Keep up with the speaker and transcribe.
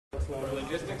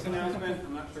Logistics announcement.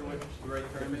 I'm not sure what the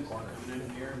right term is. I'm an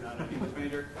engineer, not a English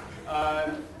major.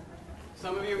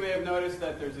 Some of you may have noticed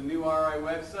that there's a new RI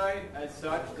website. As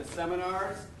such, the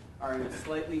seminars are in a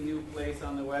slightly new place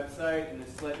on the website in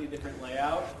a slightly different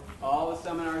layout. All the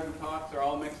seminars and talks are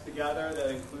all mixed together. That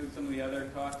includes some of the other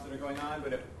talks that are going on.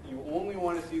 But if you only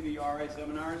want to see the RI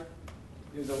seminars,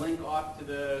 there's a link off to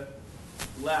the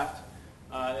left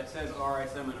that says RI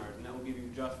seminars, and that will give you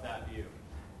just that view.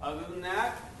 Other than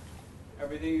that,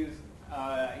 everything is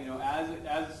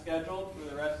as scheduled for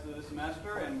the rest of the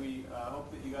semester, and we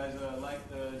hope that you guys like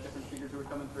the different speakers who are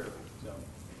coming through. So,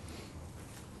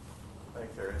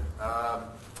 thanks, Adrien.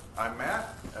 I'm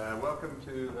Matt. Welcome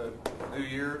to the new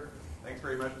year. Thanks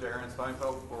very much to Aaron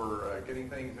Steinfeld for getting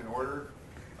things in order.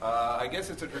 I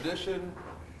guess it's a tradition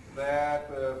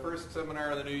that the first seminar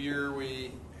of the new year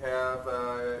we have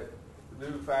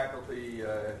new faculty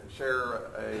share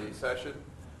a session.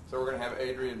 So we're going to have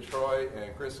Adrien Treuille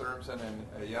and Chris Urmson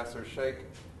and Yaser Sheikh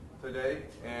today.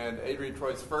 And Adrien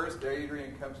Treuille's first.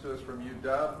 Adrien comes to us from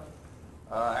UW.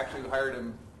 Actually, we hired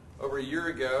him over a year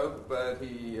ago, but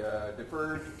he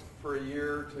deferred for a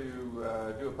year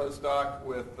to do a postdoc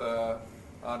with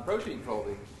on protein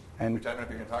folding, which I don't know if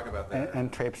you're going to talk about that.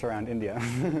 And traipse around India.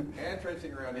 And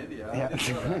traipsing around India. Yeah. I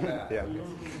didn't know about that.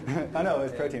 Yeah. Oh, no, it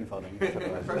was protein folding.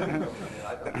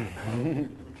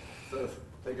 So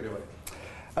take it away.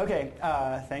 Okay,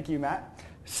 thank you, Matt.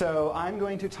 So I'm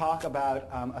going to talk about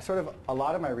a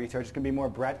lot of my research. It's going to be more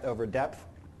breadth over depth,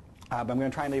 but I'm going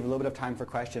to try and leave a little bit of time for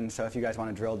questions. So if you guys want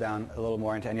to drill down a little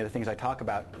more into any of the things I talk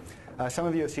about, some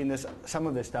of you have seen some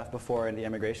of this stuff before in the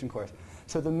immigration course.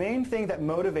 So the main thing that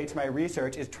motivates my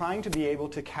research is trying to be able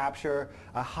to capture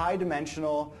a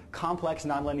high-dimensional, complex,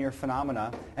 nonlinear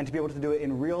phenomena, and to be able to do it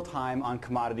in real time on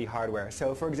commodity hardware.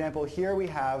 So, for example, here we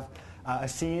have a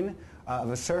scene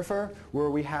of a surfer where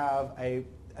we have a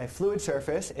fluid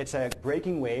surface. It's a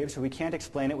breaking wave, so we can't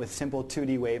explain it with simple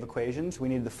 2D wave equations. We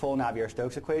need the full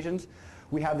Navier-Stokes equations.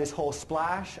 We have this whole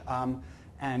splash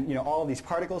and all of these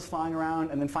particles flying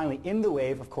around. And then finally, in the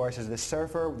wave, of course, is the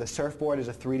surfer. The surfboard is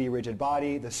a 3D rigid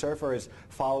body. The surfer is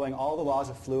following all the laws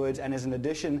of fluids and is, in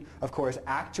addition, of course,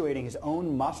 actuating his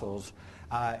own muscles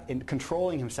in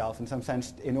controlling himself in some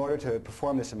sense in order to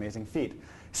perform this amazing feat.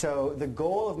 So the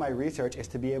goal of my research is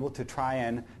to be able to try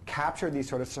and capture these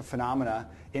sort of phenomena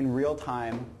in real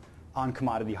time on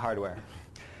commodity hardware.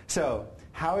 So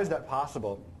how is that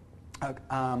possible?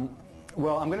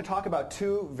 Well, I'm going to talk about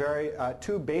two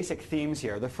basic themes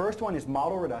here. The first one is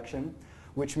model reduction,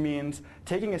 which means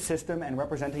taking a system and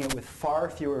representing it with far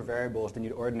fewer variables than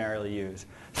you'd ordinarily use.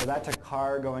 So that's a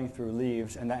car going through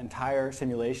leaves, and that entire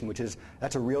simulation,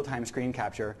 that's a real-time screen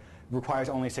capture, requires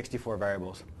only 64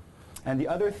 variables. And the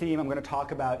other theme I'm going to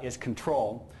talk about is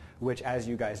control, which, as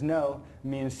you guys know,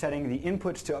 means setting the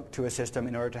inputs to a system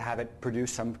in order to have it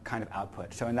produce some kind of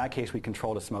output. So in that case, we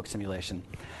controlled a smoke simulation.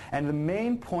 And the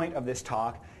main point of this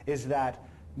talk is that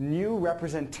new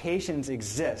representations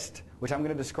exist, which I'm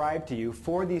going to describe to you,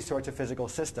 for these sorts of physical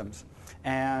systems.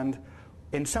 And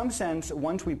in some sense,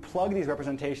 once we plug these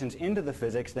representations into the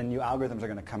physics, then new algorithms are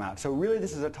going to come out. So really,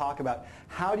 this is a talk about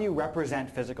how do you represent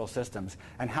physical systems,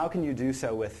 and how can you do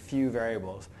so with few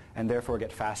variables, and therefore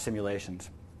get fast simulations.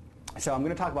 So I'm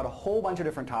going to talk about a whole bunch of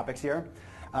different topics here,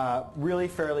 really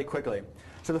fairly quickly.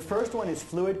 So the first one is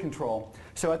fluid control.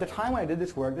 So at the time when I did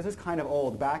this work, this is kind of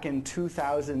old, back in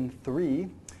 2003,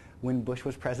 when Bush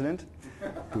was president.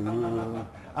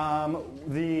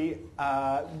 The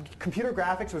computer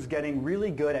graphics was getting really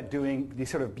good at doing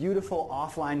these sort of beautiful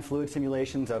offline fluid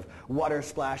simulations of water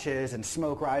splashes and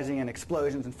smoke rising and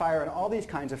explosions and fire and all these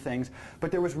kinds of things, but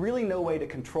there was really no way to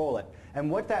control it. And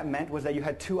what that meant was that you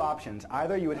had two options.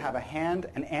 Either you would have an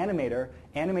animator,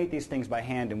 animate these things by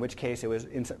hand, in which case it was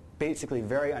basically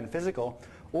very unphysical,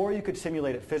 or you could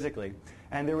simulate it physically.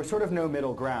 And there was sort of no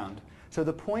middle ground. So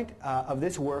the point of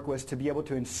this work was to be able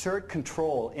to insert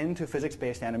control into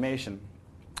physics-based animation.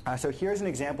 So here's an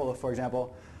example of, for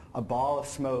example, a ball of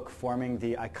smoke forming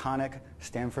the iconic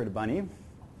Stanford Bunny.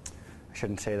 I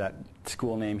shouldn't say that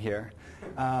school name here.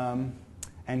 And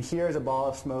here's a ball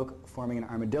of smoke forming an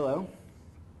armadillo.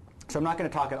 So I'm not going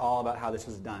to talk at all about how this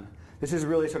was done. This is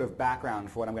really sort of background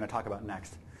for what I'm going to talk about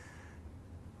next.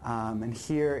 And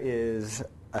here is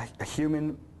a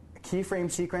human keyframe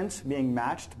sequence being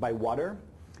matched by water.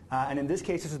 And in this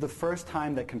case, this is the first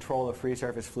time that control of free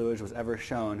surface fluids was ever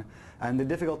shown. And the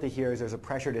difficulty here is there's a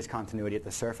pressure discontinuity at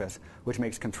the surface, which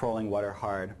makes controlling water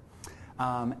hard.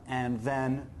 And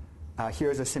then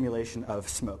here's a simulation of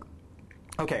smoke.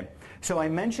 Okay, so I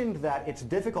mentioned that it's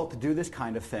difficult to do this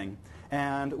kind of thing.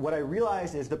 And what I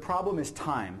realized is the problem is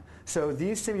time. So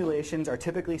these simulations are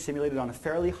typically simulated on a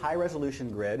fairly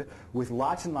high-resolution grid with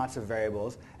lots and lots of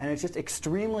variables, and it's just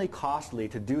extremely costly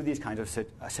to do these kinds of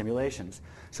simulations.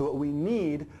 So what we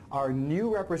need are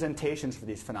new representations for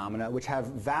these phenomena, which have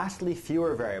vastly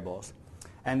fewer variables.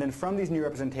 And then from these new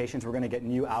representations, we're going to get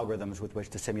new algorithms with which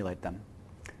to simulate them.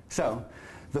 So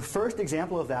the first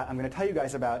example of that I'm going to tell you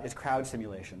guys about is crowd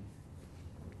simulation.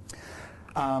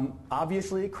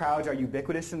 Obviously, crowds are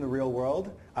ubiquitous in the real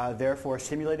world. Therefore,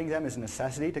 simulating them is a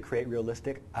necessity to create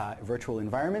realistic virtual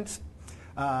environments.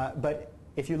 But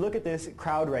if you look at this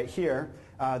crowd right here,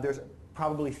 there's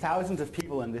probably thousands of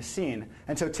people in this scene.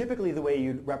 And so typically the way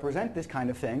you represent this kind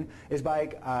of thing is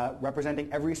by representing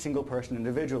every single person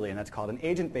individually, and that's called an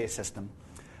agent-based system.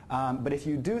 But if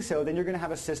you do so, then you're going to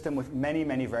have a system with many,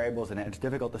 many variables in it. It's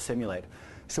difficult to simulate.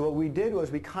 So what we did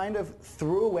was we kind of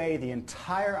threw away the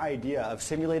entire idea of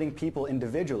simulating people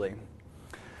individually.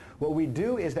 What we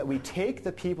do is that we take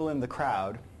the people in the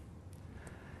crowd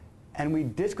and we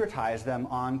discretize them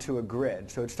onto a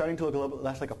grid. So it's starting to look a little bit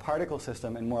less like a particle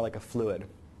system and more like a fluid.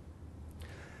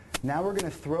 Now we're going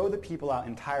to throw the people out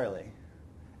entirely,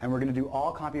 and we're going to do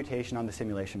all computation on the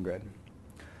simulation grid.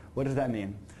 What does that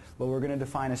mean? Well, we're going to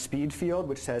define a speed field,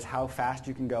 which says how fast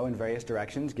you can go in various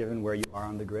directions given where you are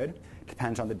on the grid. It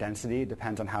depends on the density. It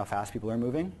depends on how fast people are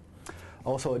moving.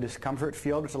 Also, a discomfort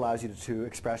field, which allows you to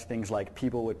express things like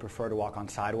people would prefer to walk on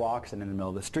sidewalks and in the middle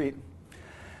of the street.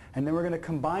 And then we're going to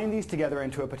combine these together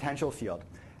into a potential field.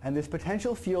 And this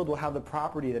potential field will have the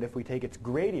property that if we take its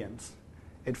gradients,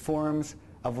 it forms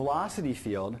a velocity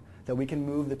field that we can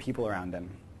move the people around in.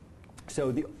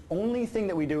 So the only thing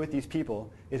that we do with these people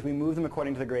is we move them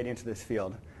according to the gradients of this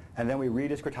field, and then we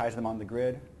rediscretize them on the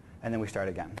grid, and then we start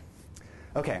again.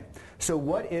 Okay, so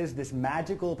what is this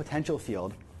magical potential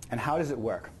field, and how does it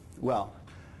work? Well,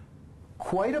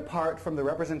 quite apart from the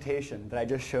representation that I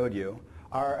just showed you,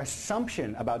 our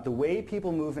assumption about the way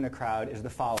people move in a crowd is the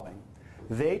following.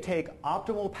 They take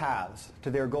optimal paths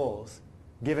to their goals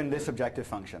given this objective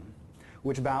function,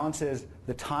 which balances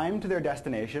the time to their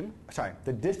destination,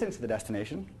 the distance to the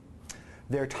destination,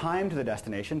 their time to the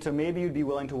destination. So maybe you'd be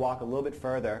willing to walk a little bit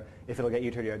further if it'll get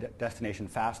you to your destination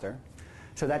faster.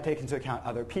 So that takes into account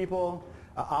other people,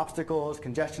 obstacles,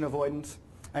 congestion avoidance,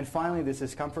 and finally this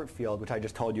discomfort field, which I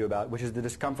just told you about, which is the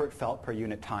discomfort felt per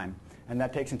unit time. And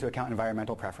that takes into account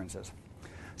environmental preferences.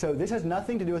 So this has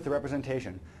nothing to do with the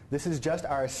representation. This is just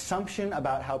our assumption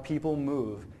about how people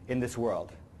move in this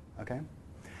world. Okay?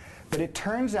 But it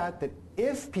turns out that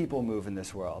if people move in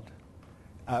this world,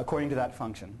 according to that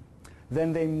function,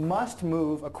 then they must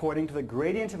move according to the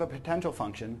gradient of a potential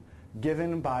function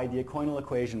given by the equatorial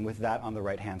equation with that on the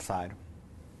right-hand side.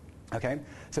 Okay?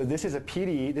 So this is a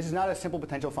PDE. This is not a simple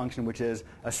potential function which is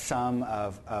a sum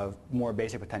of more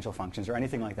basic potential functions or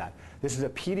anything like that. This is a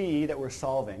PDE that we're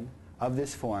solving of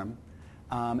this form.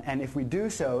 And if we do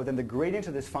so, then the gradient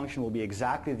of this function will be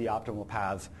exactly the optimal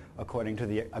paths according to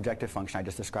the objective function I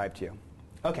just described to you.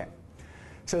 Okay,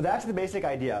 so that's the basic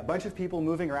idea. A bunch of people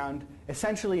moving around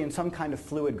essentially in some kind of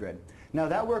fluid grid. Now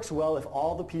that works well if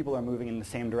all the people are moving in the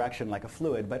same direction like a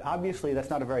fluid, but obviously that's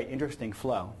not a very interesting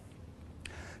flow.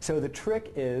 So the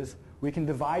trick is we can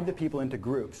divide the people into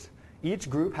groups. Each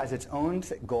group has its own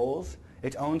goals,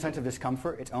 its own sense of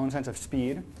discomfort, its own sense of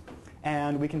speed.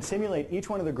 And we can simulate each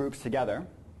one of the groups together.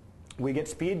 We get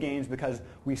speed gains because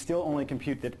we still only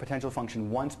compute the potential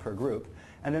function once per group.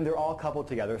 And then they're all coupled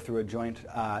together through a joint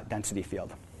density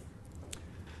field.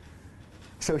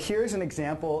 So here's an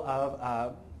example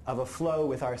of a flow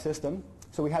with our system.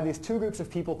 So we have these two groups of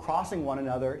people crossing one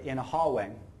another in a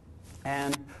hallway.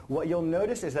 And what you'll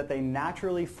notice is that they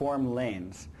naturally form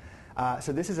lanes.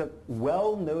 So this is a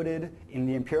well-noted in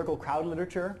the empirical crowd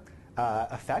literature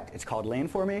effect. It's called lane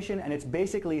formation, and it's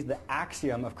basically the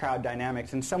axiom of crowd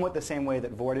dynamics in somewhat the same way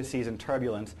that vortices and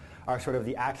turbulence are sort of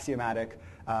the axiomatic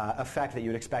effect that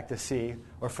you'd expect to see,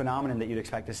 or phenomenon that you'd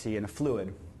expect to see in a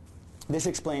fluid. This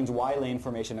explains why lane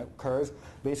formation occurs.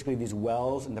 Basically, these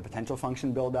wells in the potential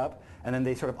function build up, and then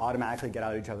they sort of automatically get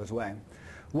out of each other's way.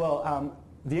 Well,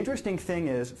 the interesting thing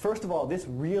is, first of all, this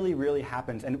really, really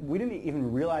happens, and we didn't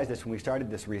even realize this when we started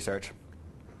this research.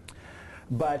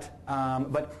 But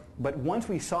once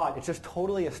we saw it, it's just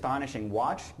totally astonishing.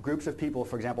 Watch groups of people,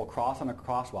 for example, cross on a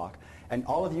crosswalk, and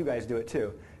all of you guys do it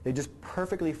too. They just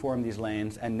perfectly form these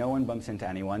lanes, and no one bumps into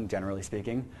anyone, generally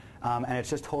speaking, and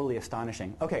it's just totally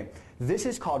astonishing. Okay, this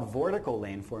is called vertical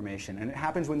lane formation, and it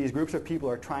happens when these groups of people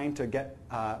are trying to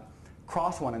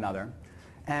cross one another.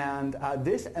 And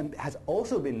this has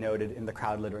also been noted in the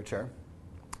crowd literature.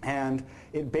 And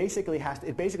it basically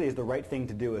is the right thing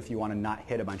to do if you want to not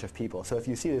hit a bunch of people. So if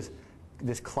you see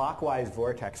this clockwise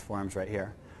vortex forms right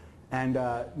here. And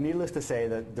needless to say,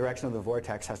 the direction of the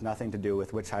vortex has nothing to do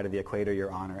with which side of the equator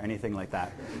you're on or anything like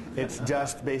that. It's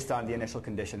just based on the initial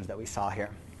conditions that we saw here.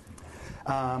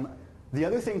 The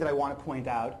other thing that I want to point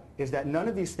out is that none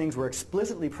of these things were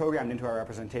explicitly programmed into our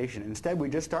representation. Instead, we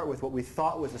just start with what we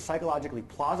thought was a psychologically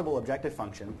plausible objective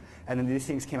function, and then these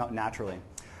things came out naturally.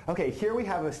 Okay, here we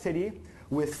have a city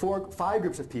with 5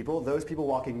 groups of people, those people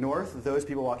walking north, those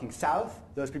people walking south,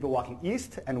 those people walking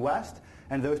east and west,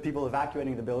 and those people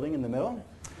evacuating the building in the middle,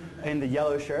 in the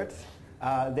yellow shirts.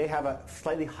 They have a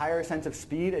slightly higher sense of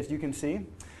speed, as you can see.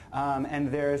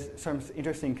 And there's some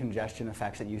interesting congestion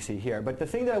effects that you see here. But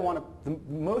the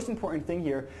most important thing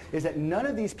here is that none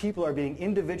of these people are being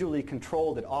individually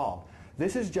controlled at all.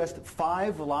 This is just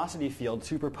 5 velocity fields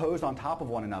superposed on top of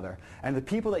one another. And the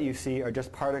people that you see are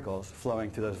just particles flowing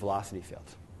through those velocity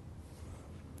fields.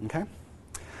 Okay?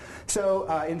 So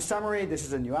in summary, this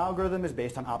is a new algorithm. It's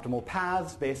based on optimal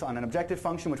paths, based on an objective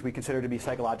function, which we consider to be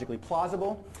psychologically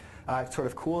plausible. It's sort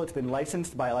of cool. It's been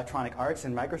licensed by Electronic Arts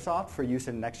and Microsoft for use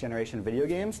in next-generation video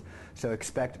games. So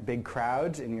expect big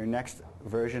crowds in your next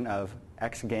version of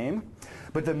X game.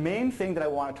 But the main thing that I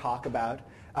want to talk about,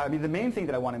 the main thing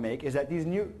that I want to make is that these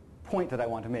new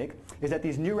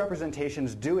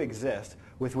representations do exist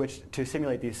with which to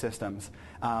simulate these systems.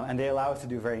 And they allow us to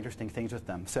do very interesting things with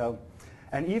them. So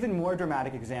an even more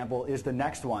dramatic example is the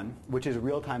next one, which is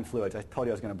real-time fluids. I told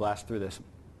you I was going to blast through this.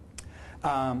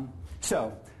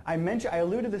 I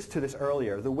alluded to this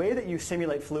earlier. The way that you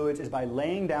simulate fluids is by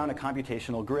laying down a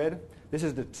computational grid. This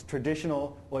is the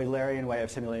traditional Eulerian way of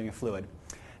simulating a fluid.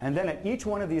 And then at each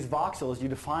one of these voxels, you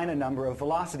define a number of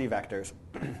velocity vectors.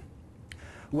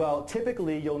 Well,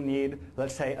 typically you'll need,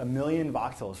 let's say, 1 million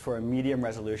voxels for a medium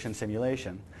resolution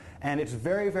simulation. And it's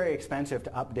very, very expensive to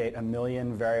update 1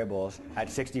 million variables at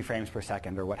 60 frames per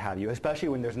second or what have you, especially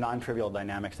when there's non-trivial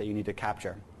dynamics that you need to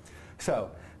capture. So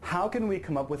how can we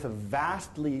come up with a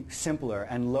vastly simpler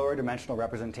and lower dimensional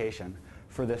representation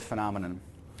for this phenomenon?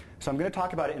 So I'm going to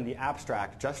talk about it in the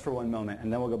abstract just for one moment,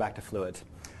 and then we'll go back to fluids.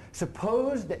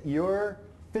 Suppose that your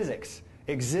physics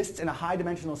exists in a high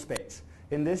dimensional space.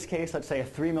 In this case, let's say a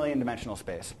 3 million dimensional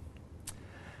space.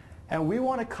 And we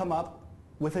want to come up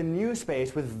with a new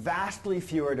space with vastly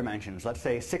fewer dimensions, let's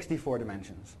say 64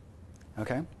 dimensions.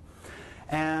 Okay?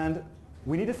 And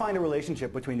we need to find a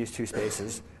relationship between these two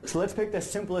spaces. So let's pick the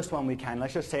simplest one we can.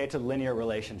 Let's just say it's a linear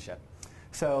relationship.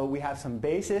 So we have some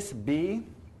basis, B,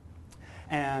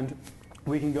 and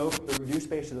we can go from the reduced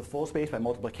space to the full space by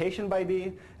multiplication by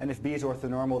B, and if B is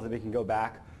orthonormal, then we can go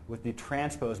back with the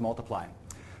transpose multiply.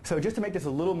 So just to make this a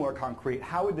little more concrete,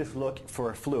 how would this look for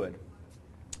a fluid?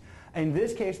 In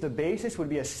this case, the basis would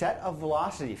be a set of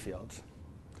velocity fields.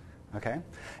 Okay?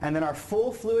 And then our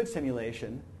full fluid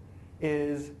simulation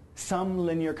is some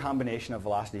linear combination of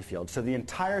velocity fields. So the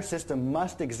entire system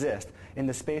must exist in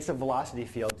the space of velocity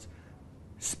fields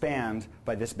spanned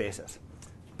by this basis.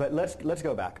 But let's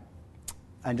go back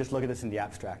and just look at this in the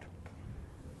abstract.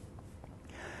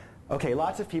 Okay,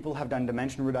 lots of people have done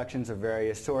dimension reductions of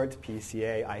various sorts,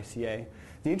 PCA, ICA.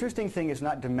 The interesting thing is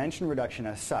not dimension reduction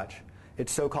as such.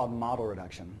 It's so-called model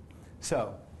reduction.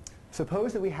 So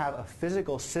suppose that we have a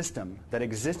physical system that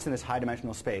exists in this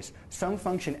high-dimensional space, some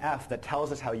function f that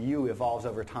tells us how u evolves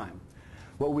over time.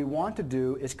 What we want to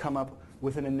do is come up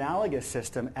with an analogous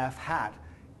system, f hat,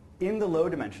 in the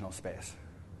low-dimensional space.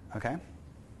 Okay?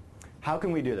 How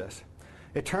can we do this?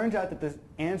 It turns out that the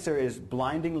answer is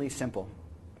blindingly simple.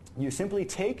 You simply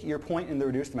take your point in the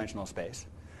reduced dimensional space,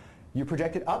 you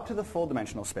project it up to the full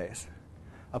dimensional space,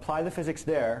 apply the physics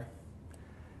there,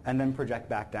 and then project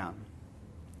back down.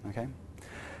 Okay?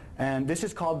 And this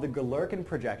is called the Galerkin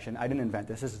projection. I didn't invent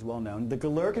this. This is well known. The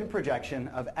Galerkin projection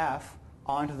of f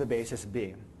onto the basis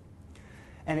B.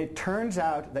 And it turns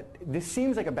out that this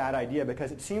seems like a bad idea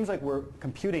because it seems like we're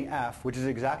computing f, which is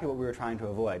exactly what we were trying to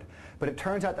avoid. But it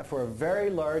turns out that for a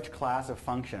very large class of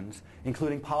functions,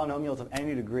 including polynomials of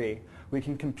any degree, we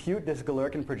can compute this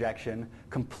Galerkin projection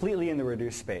completely in the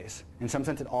reduced space. In some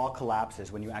sense, it all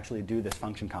collapses when you actually do this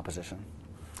function composition.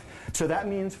 So that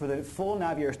means for the full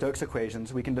Navier-Stokes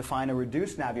equations, we can define a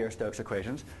reduced Navier-Stokes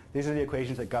equations. These are the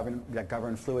equations that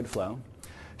govern fluid flow,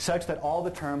 such that all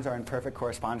the terms are in perfect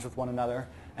correspondence with one another,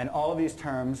 and all of these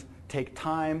terms take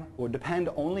time or depend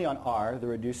only on R, the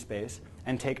reduced space,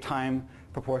 and take time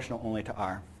proportional only to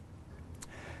R.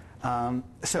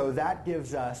 So that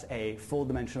gives us a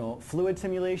full-dimensional fluid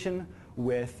simulation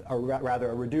with, a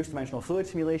reduced dimensional fluid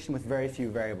simulation with very few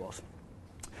variables.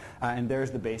 And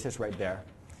there's the basis right there.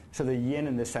 So the yin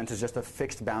in this sense is just a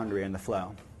fixed boundary in the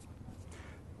flow.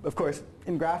 of course,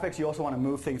 in graphics, you also want to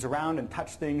move things around and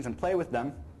touch things and play with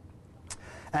them.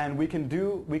 And we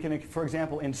can, for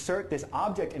example, insert this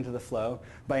object into the flow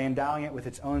by endowing it with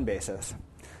its own basis.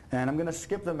 And I'm going to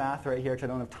skip the math right here because I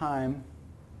don't have time,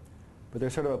 but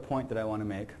there's sort of a point that I want to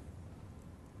make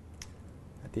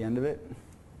at the end of it.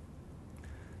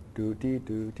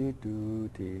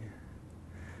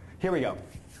 Here we go.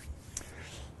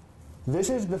 This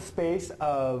is the space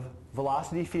of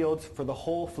velocity fields for the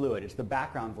whole fluid. It's the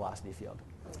background velocity field.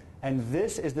 And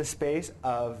this is the space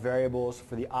of variables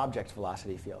for the object's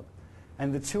velocity field.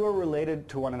 And the two are related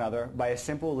to one another by a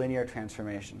simple linear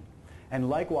transformation. And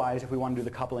likewise, if we want to do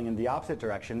the coupling in the opposite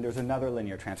direction, there's another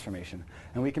linear transformation.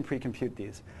 And we can pre-compute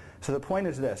these. So the point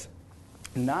is this.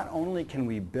 Not only can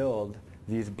we build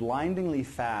these blindingly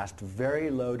fast, very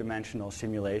low-dimensional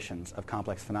simulations of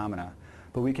complex phenomena,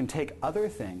 but we can take other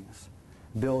things,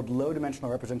 build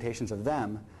low-dimensional representations of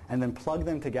them, and then plug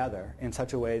them together in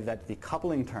such a way that the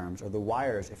coupling terms, or the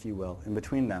wires, if you will, in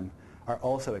between them, are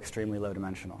also extremely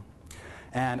low-dimensional.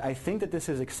 And I think that this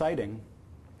is exciting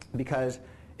because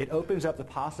it opens up the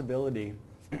possibility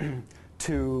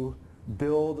to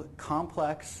build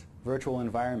complex virtual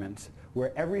environments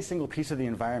where every single piece of the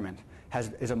environment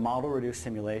is a model-reduced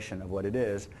simulation of what it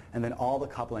is, and then all the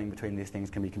coupling between these things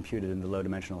can be computed in the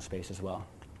low-dimensional space as well.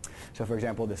 So for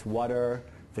example, this water,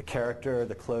 the character,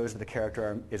 the clothes that the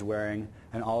character is wearing,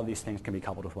 and all of these things can be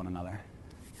coupled with one another.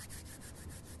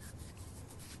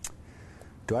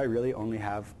 Do I really only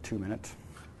have 2 minutes?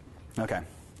 Okay.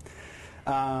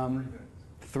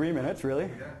 3 minutes, really?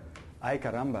 Ay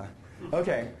caramba.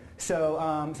 Okay,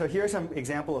 so here's some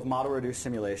example of model-reduced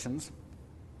simulations.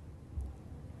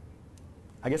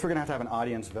 I guess we're going to have an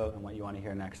audience vote on what you want to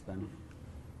hear next then.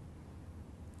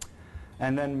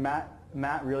 And then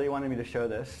Matt really wanted me to show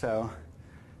this, so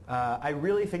I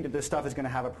really think that this stuff is going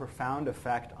to have a profound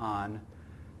effect on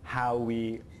how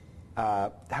we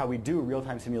do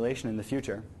real-time simulation in the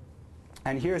future.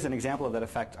 And here's an example of that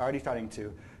effect already starting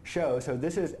to show. So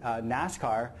this is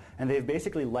NASCAR, and they've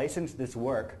basically licensed this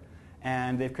work,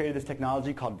 and they've created this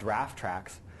technology called draft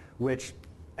tracks, which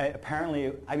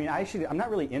apparently, I'm not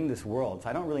really in this world, so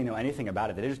I don't really know anything about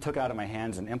it. They just took it out of my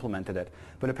hands and implemented it.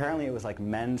 But apparently it was like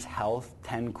Men's Health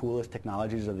 10 Coolest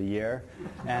Technologies of the Year.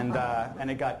 And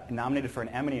it got nominated for an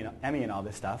Emmy and all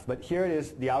this stuff. But here it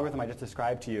is, the algorithm I just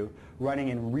described to you, running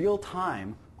in real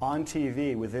time on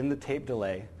TV within the tape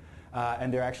delay.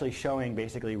 And they're actually showing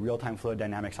basically real-time fluid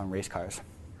dynamics on race cars.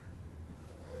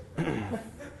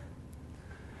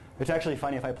 It's actually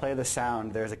funny, if I play the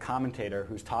sound, there's a commentator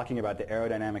who's talking about the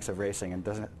aerodynamics of racing and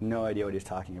doesn't no idea what he's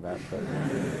talking about. But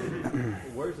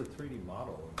where's the 3D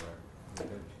model in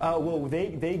there? Well,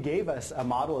 they gave us a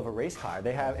model of a race car.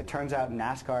 It turns out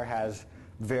NASCAR has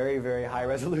very, very high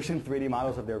resolution 3D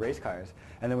models of their race cars.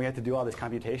 And then we had to do all this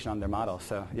computation on their model.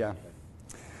 So, yeah.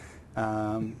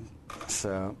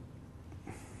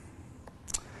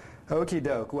 Okie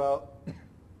doke. Well,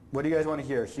 what do you guys want to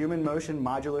hear? Human motion,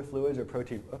 modular fluids, or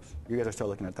protein? Oops, you guys are still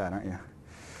looking at that, aren't you?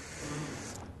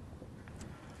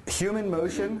 Human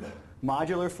motion,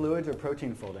 modular fluids, or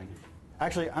protein folding?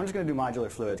 Actually, I'm just going to do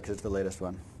modular fluids because it's the latest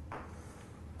one.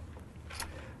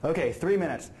 Okay, 3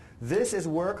 minutes. This is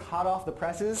work hot off the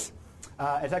presses.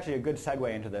 It's actually a good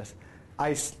segue into this.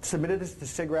 I submitted this to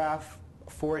SIGGRAPH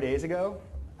 4 days ago,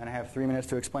 and I have 3 minutes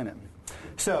to explain it.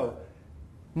 So,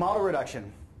 model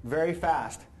reduction, very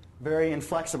fast. Very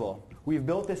inflexible. We've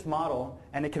built this model,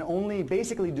 and it can only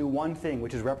basically do one thing,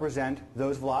 which is represent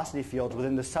those velocity fields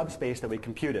within the subspace that we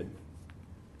computed.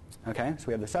 Okay, so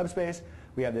we have the subspace,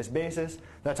 we have this basis,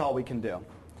 that's all we can do.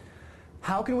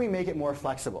 How can we make it more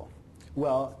flexible?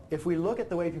 Well, if we look at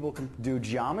the way people can do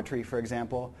geometry, for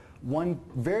example, one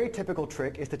very typical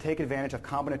trick is to take advantage of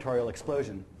combinatorial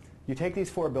explosion. You take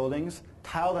these 4 buildings,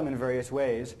 tile them in various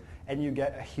ways, and you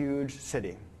get a huge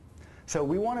city. So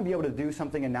we want to be able to do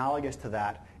something analogous to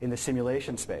that in the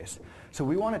simulation space. So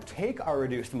we want to take our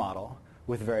reduced model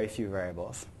with very few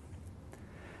variables,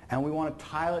 and we want to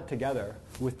tile it together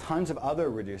with tons of other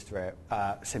reduced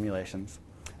simulations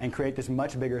and create this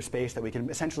much bigger space that we can,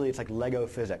 essentially it's like Lego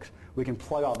physics. We can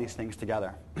plug all these things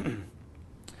together.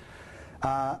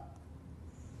 I'm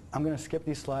going to skip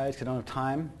these slides because I don't have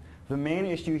time. The main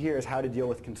issue here is how to deal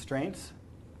with constraints.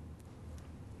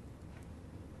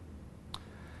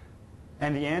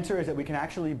 And the answer is that we can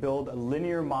actually build a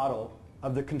linear model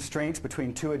of the constraints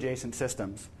between 2 adjacent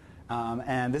systems.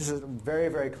 And this is a very,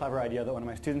 very clever idea that one of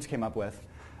my students came up with.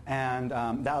 And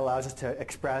that allows us to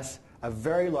express a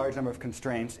very large number of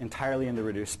constraints entirely in the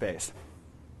reduced space.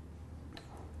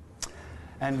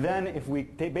 And then if we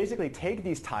basically take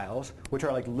these tiles, which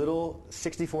are like little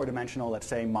 64-dimensional, let's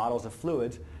say, models of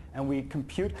fluids, and we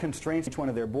compute constraints each one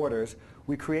of their borders,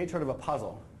 we create sort of a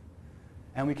puzzle.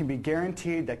 And we can be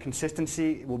guaranteed that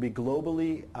consistency will be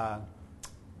globally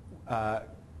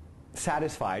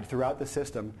satisfied throughout the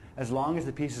system as long as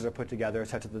the pieces are put together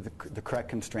such that the correct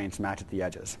constraints match at the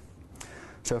edges.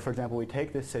 So for example, we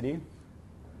take this city,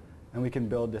 and we can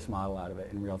build this model out of it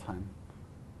in real time.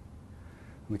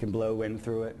 We can blow wind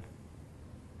through it.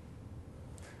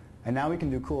 And now we can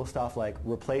do cool stuff like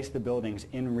replace the buildings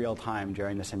in real time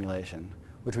during the simulation,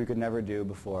 which we could never do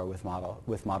before with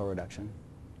model reduction.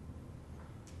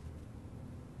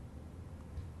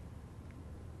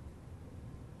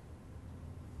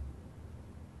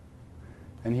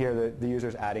 And here the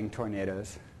user's adding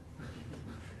tornadoes.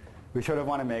 We sort of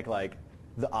want to make like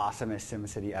the awesomest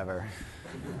SimCity ever.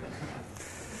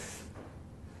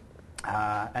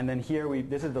 And then here,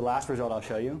 this is the last result I'll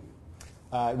show you.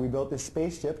 We built this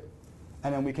spaceship,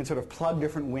 and then we can sort of plug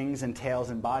different wings and tails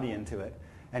and body into it.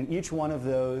 And each one of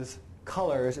those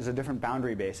colors is a different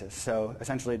boundary basis. So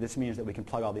essentially, this means that we can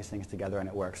plug all these things together, and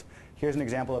it works. Here's an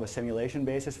example of a simulation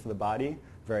basis for the body,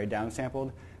 very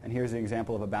downsampled. And here's an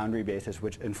example of a boundary basis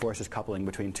which enforces coupling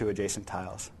between two adjacent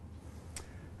tiles.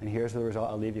 And here's the result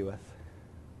I'll leave you with.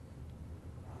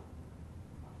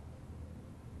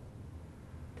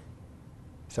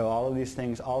 So all of these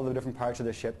things, all of the different parts of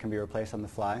the ship can be replaced on the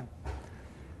fly.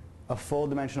 A full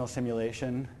dimensional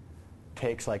simulation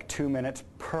takes like 2 minutes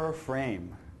per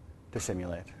frame to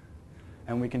simulate.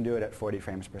 And we can do it at 40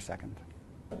 frames per second.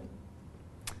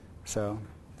 So,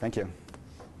 thank you.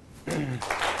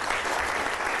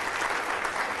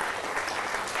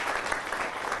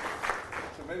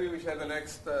 Maybe we should have the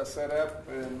next set up,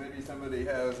 and maybe somebody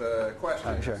has a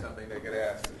question sure. or something they could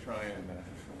ask to try and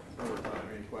overtime.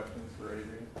 Any questions for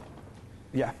Adrien?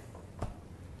 Yeah. I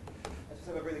just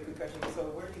have a really quick question. So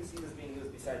where do you see this being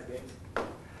used besides games?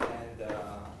 And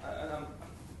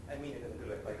I mean it in a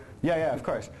good way. Yeah, of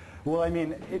course. Well, I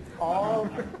mean, it's all...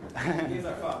 Games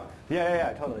are fun.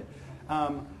 Yeah, totally.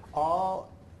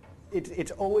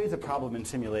 It's always a problem in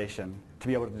simulation to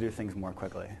be able to do things more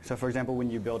quickly. So for example, when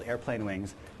you build airplane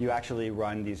wings, you actually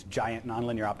run these giant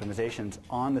nonlinear optimizations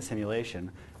on the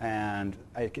simulation, and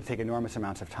it can take enormous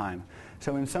amounts of time.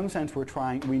 So in some sense,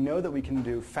 we know that we can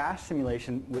do fast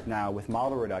simulation now with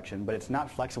model reduction, but it's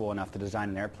not flexible enough to design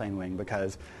an airplane wing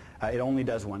because it only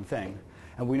does one thing.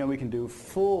 And we know we can do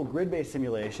full grid-based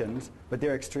simulations, but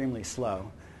they're extremely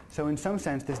slow. So in some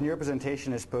sense, this near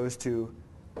representation is supposed to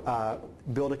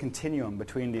build a continuum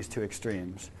between these two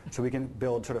extremes. So we can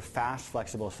build sort of fast,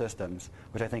 flexible systems,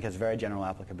 which I think has very general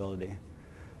applicability.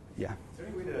 Yeah. Is there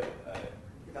any way to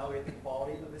evaluate the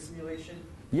quality of the simulation?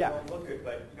 Yeah. It won't look good,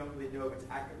 but you don't really know if it's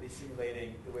accurately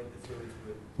simulating the way the fluids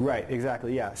would. Right,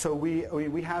 exactly, yeah. So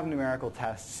we have numerical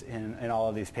tests in all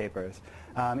of these papers.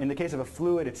 In the case of a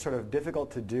fluid, it's sort of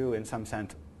difficult to do in some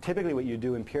sense. Typically what you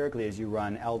do empirically is you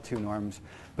run L2 norms,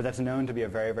 but that's known to be a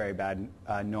very, very bad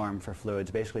norm for fluids,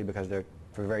 basically because they're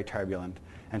very turbulent.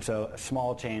 And so a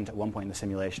small change at one point in the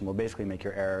simulation will basically make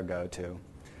your error go to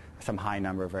some high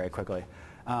number very quickly.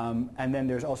 And then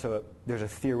there's a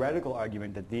theoretical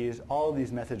argument that all of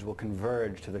these methods will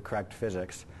converge to the correct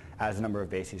physics as the number of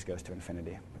bases goes to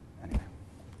infinity. Anyway.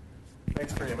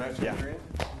 Thanks very much, Yeah. Adrien.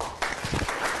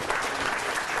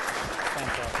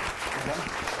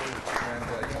 And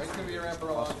he's going to be around for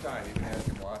a long time. You can ask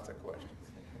him lots of questions.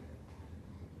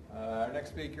 Our next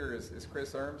speaker is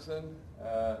Chris Urmson.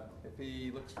 If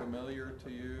he looks familiar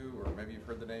to you, or maybe you've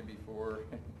heard the name before,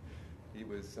 he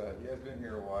has been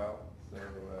here a while. So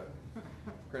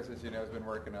Chris, as you know, has been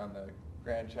working on the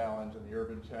Grand Challenge and the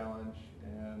Urban Challenge,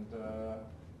 and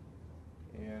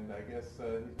I guess he's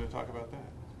going to talk about that.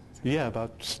 Yeah,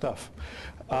 about stuff.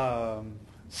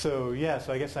 So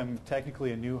I guess I'm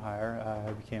technically a new hire.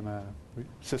 I became an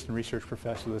assistant research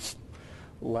professor this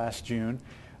last June.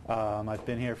 I've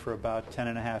been here for about 10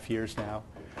 and a half years now,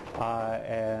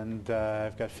 and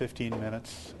I've got 15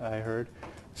 minutes, I heard.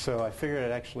 So I figured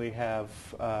I'd actually have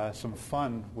some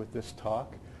fun with this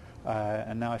talk,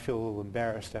 and now I feel a little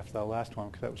embarrassed after that last one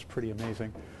because that was pretty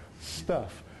amazing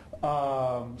stuff.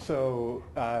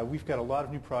 We've got a lot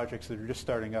of new projects that are just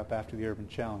starting up after the Urban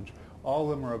Challenge. All of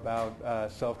them are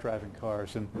about self-driving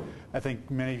cars, and I think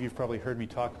many of you have probably heard me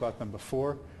talk about them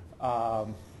before.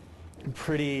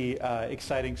 Pretty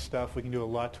exciting stuff. We can do a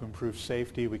lot to improve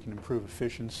safety. We can improve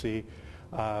efficiency.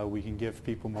 We can give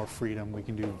people more freedom. We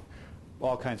can do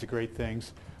all kinds of great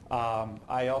things.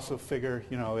 I also figure,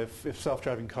 if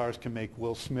self-driving cars can make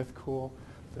Will Smith cool,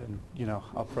 then,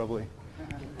 I'll probably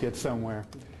get somewhere.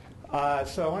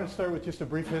 So I want to start with just a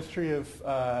brief history of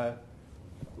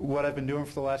what I've been doing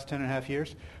for the last 10 and a half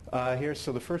years here.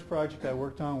 So the first project I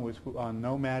worked on was on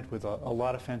Nomad with a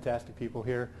lot of fantastic people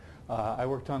here. I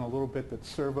worked on a little bit that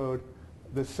servoed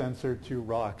this sensor to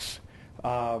rocks.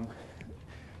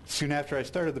 Soon after I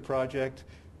started the project,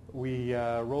 we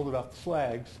rolled it off the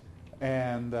slags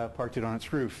and parked it on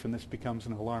its roof, and this becomes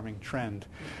an alarming trend.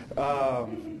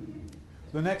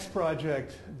 The next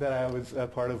project that I was a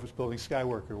part of was building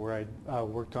Skyworker, where I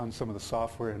worked on some of the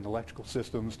software and electrical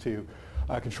systems to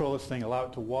control this thing, allow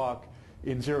it to walk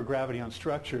in zero gravity on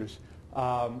structures.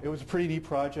 It was a pretty neat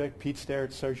project. Pete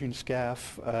Sterrett, Sargent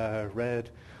Scaff,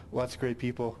 Red, lots of great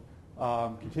people.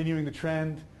 Continuing the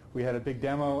trend, we had a big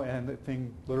demo, and the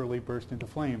thing literally burst into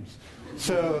flames.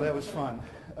 So that was fun.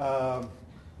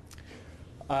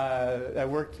 I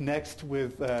worked next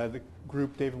with the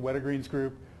group, David Weddergreen's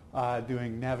group,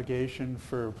 doing navigation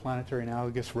for planetary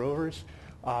analogous rovers.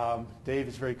 Dave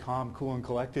is very calm, cool, and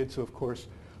collected, so of course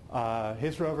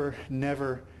his rover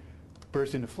never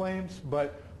burst into flames,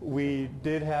 but we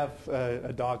did have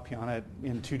a dog pee on it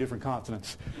in 2 different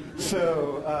continents.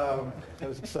 So that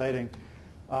was exciting.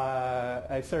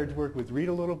 I started to work with Reed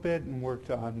a little bit and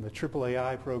worked on the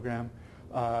AAAI program,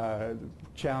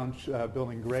 challenge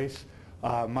building Grace.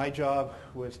 My job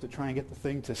was to try and get the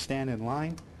thing to stand in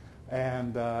line,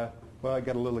 and well, it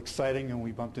got a little exciting, and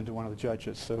we bumped into one of the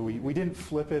judges. So we didn't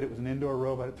flip it. It was an indoor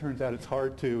robot. It turns out it's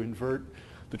hard to invert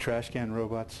the trash can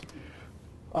robots.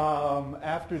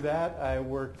 After that, I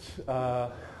worked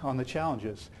on the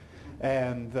challenges,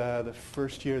 and the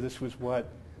first year, this was what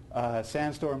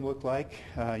Sandstorm looked like.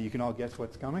 You can all guess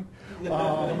what's coming.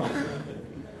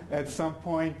 At some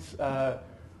point,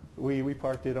 we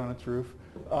parked it on its roof.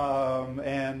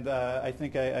 And I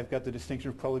think I've got the distinction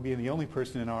of probably being the only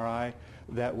person in RI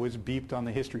that was beeped on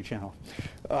the History Channel.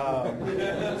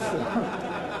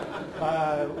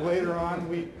 Later on,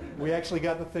 we actually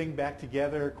got the thing back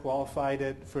together, qualified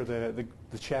it for the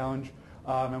challenge,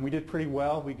 and we did pretty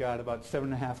well. We got about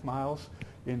 7.5 miles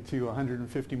into a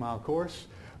 150-mile course,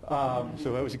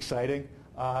 so that was exciting.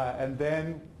 And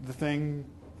then the thing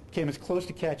came as close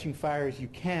to catching fire as you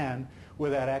can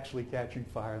without actually catching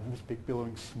fire. And there was big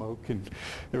billowing smoke, and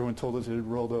everyone told us it had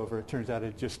rolled over. It turns out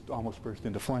it just almost burst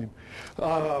into flame.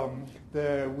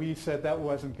 We said that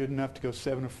wasn't good enough to go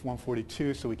 7 of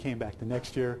 142, so we came back the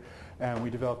next year, and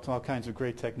we developed all kinds of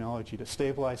great technology to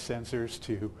stabilize sensors,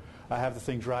 to have the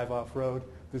thing drive off-road.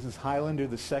 This is Highlander,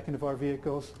 the second of our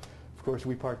vehicles. Of course,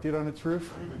 we parked it on its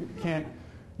roof.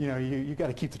 You got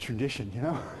to keep the tradition, you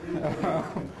know.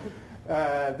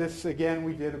 This, again,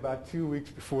 we did about 2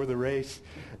 weeks before the race.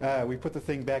 We put the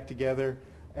thing back together,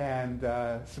 and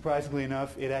surprisingly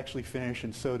enough, it actually finished,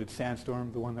 and so did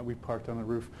Sandstorm, the one that we parked on the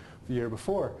roof the year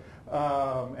before.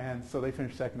 And so they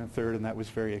finished second and third, and that was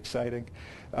very exciting.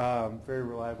 Very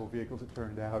reliable vehicles, it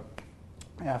turned out.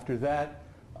 After that,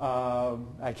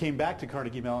 I came back to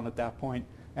Carnegie Mellon at that point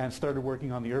and started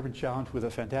working on the Urban Challenge with a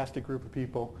fantastic group of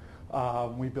people.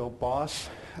 We built BOSS.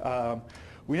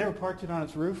 We never parked it on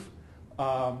its roof.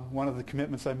 One of the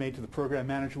commitments I made to the program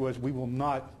manager was we will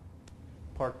not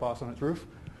park BOSS on its roof.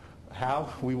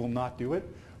 How? We will not do it.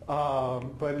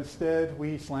 But instead,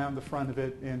 we slammed the front of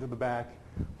it into the back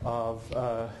of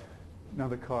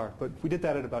another car. But we did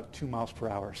that at about 2 miles per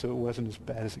hour, so it wasn't as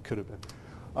bad as it could have been.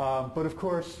 But of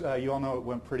course, you all know it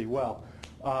went pretty well.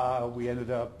 We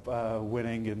ended up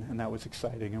winning, and that was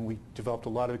exciting. And we developed a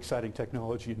lot of exciting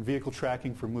technology in vehicle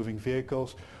tracking for moving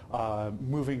vehicles,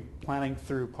 planning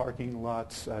through parking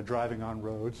lots, driving on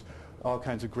roads, all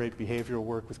kinds of great behavioral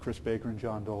work with Chris Baker and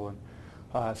John Dolan.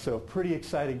 So pretty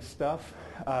exciting stuff.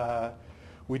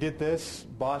 We did this.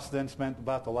 BOSS then spent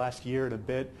about the last year and a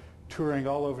bit touring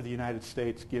all over the United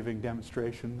States, giving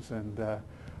demonstrations, and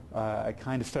I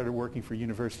kind of started working for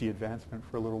University Advancement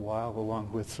for a little while,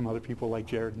 along with some other people like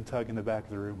Jared and Tug in the back of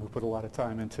the room who put a lot of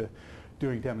time into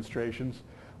doing demonstrations.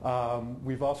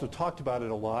 We've also talked about it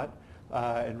a lot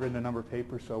and written a number of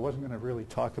papers, so I wasn't going to really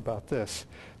talk about this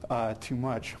too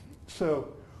much.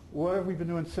 So what have we been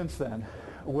doing since then?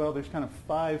 Well, there's kind of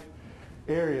 5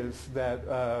 areas that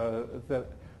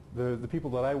the people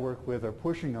that I work with are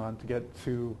pushing on to get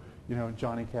to,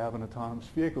 Johnny Cab and autonomous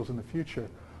vehicles in the future.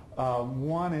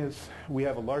 One is we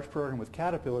have a large program with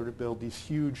Caterpillar to build these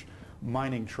huge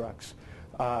mining trucks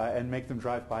and make them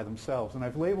drive by themselves. And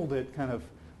I've labeled it kind of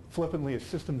flippantly as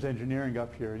systems engineering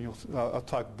up here, and I'll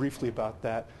talk briefly about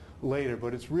that later,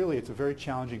 but it's a very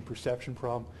challenging perception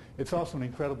problem. It's also an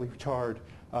incredibly hard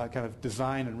kind of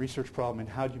design and research problem in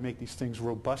how do you make these things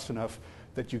robust enough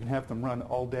that you can have them run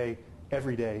all day,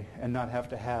 every day, and not have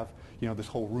to have this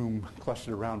whole room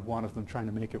clustered around one of them trying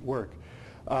to make it work.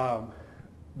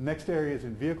 Next area is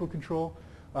in vehicle control.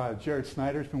 Jared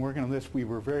Snyder's been working on this. We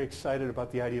were very excited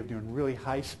about the idea of doing really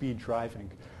high-speed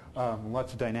driving,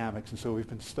 lots of dynamics, and so we've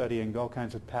been studying all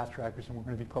kinds of path trackers, and we're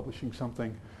going to be publishing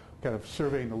something, kind of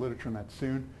surveying the literature on that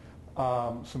soon.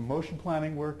 Some motion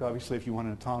planning work. Obviously, if you want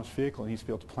an autonomous vehicle, it needs to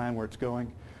be able to plan where it's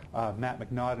going. Matt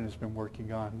McNaughton has been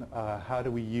working on how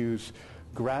do we use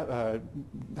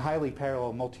highly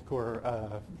parallel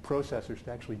multi-core processors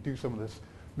to actually do some of this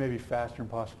maybe faster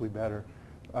and possibly better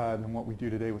than what we do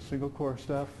today with single-core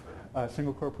stuff,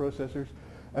 single-core processors.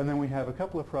 And then we have a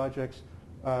couple of projects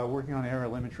working on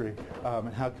aerial imagery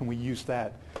and how can we use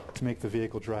that to make the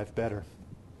vehicle drive better.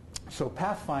 So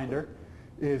Pathfinder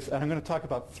is, and I'm going to talk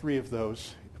about 3 of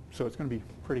those, so it's going to be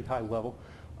pretty high level,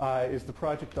 is the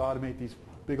project to automate these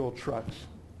big old trucks.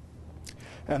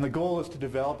 And the goal is to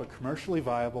develop a commercially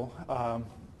viable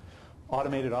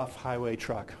automated off-highway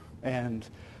truck. And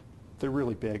they're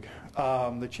really big.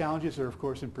 The challenges are, of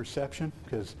course, in perception,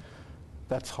 because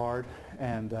that's hard,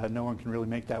 and no one can really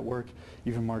make that work.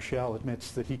 Even Marshall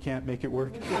admits that he can't make it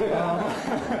work.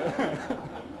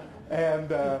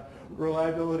 And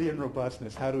reliability and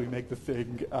robustness. How do we make the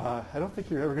thing? I don't think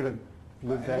you're ever going to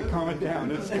live that comment down.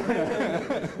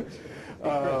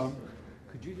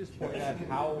 Could you just point out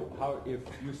how if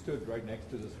you stood right next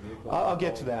to this vehicle? I'll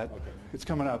get to that. Okay. It's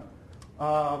coming up.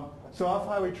 So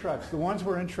off-highway trucks. The ones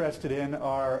we're interested in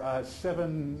are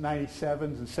 797s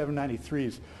and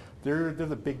 793s. They're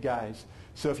the big guys.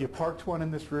 So if you parked one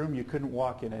in this room, you couldn't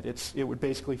walk in it. It would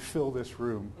basically fill this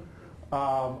room.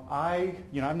 I'm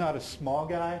not a small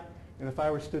guy, and if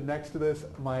I were stood next to this,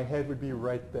 my head would be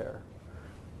right there.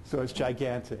 So it's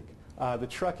gigantic. The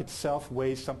truck itself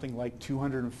weighs something like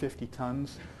 250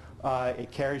 tons.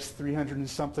 It carries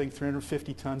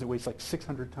 350 tons. It weighs like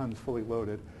 600 tons fully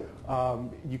loaded.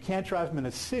 You can't drive them in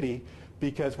a city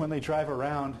because when they drive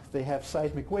around, they have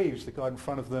seismic waves that go out in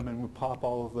front of them and would pop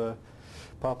all of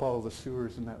the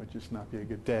sewers, and that would just not be a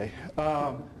good day.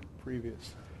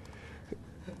 Previous.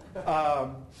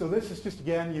 So this is just,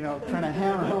 again, trying to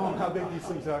hammer home how big these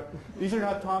things are. These are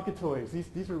not Tonka toys.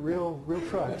 These are real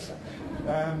trucks,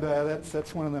 and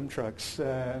that's one of them trucks.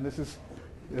 And this is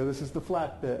the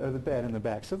flat bed, or the bed in the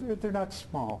back. So they're not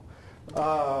small.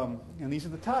 And these are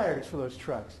the tires for those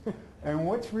trucks. And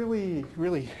what's really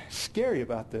scary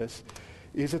about this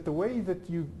is that the way that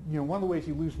one of the ways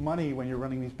you lose money when you're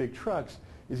running these big trucks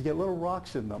is you get little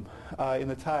rocks in them, in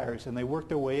the tires, and they work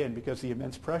their way in because of the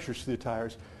immense pressures through the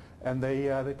tires, and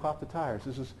they pop the tires.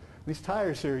 These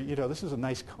tires are, this is a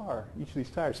nice car. Each of these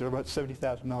tires are about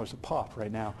 $70,000 a pop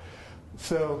right now.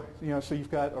 So, so you've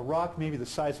got a rock maybe the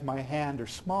size of my hand or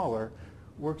smaller,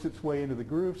 works its way into the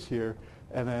grooves here,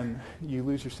 and then you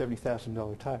lose your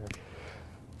 $70,000 tire.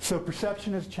 So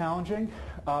perception is challenging.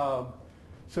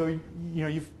 So,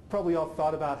 you've probably all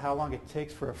thought about how long it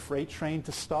takes for a freight train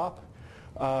to stop.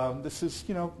 This is,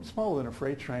 smaller than a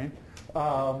freight train.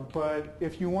 But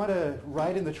if you want to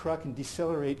ride in the truck and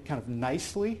decelerate kind of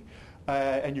nicely,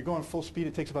 and you're going full speed,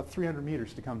 it takes about 300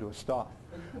 meters to come to a stop.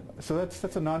 So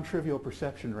that's a non-trivial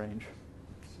perception range.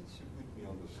 Since you put me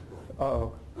on the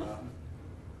spot, Uh-oh.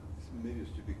 maybe a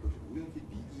stupid question. Wouldn't it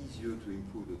be easier to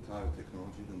improve the tire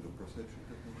technology than the perception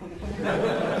technology?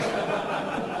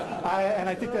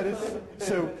 I think that is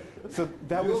so.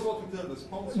 That you was. want to tell the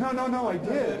sponsor? No, I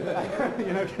did.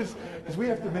 Because we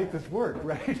have to make this work,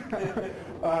 right?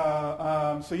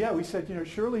 So yeah, we said,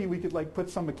 surely we could put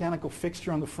some mechanical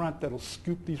fixture on the front that'll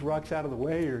scoop these rocks out of the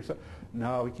way, or so.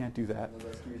 No, we can't do that.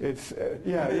 It's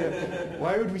yeah.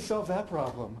 Why would we solve that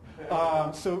problem?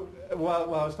 So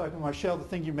while I was talking to Marshall, the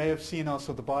thing you may have seen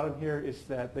also at the bottom here is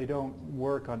that they don't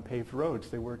work on paved roads.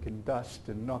 They work in dust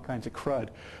and all kinds of crud,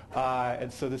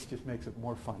 and so this just makes it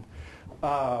more fun.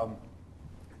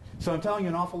 So I'm telling you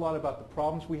an awful lot about the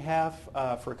problems we have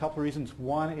for a couple of reasons.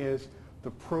 One is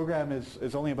the program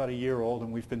is only about a year old,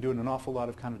 and we've been doing an awful lot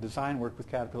of kind of design work with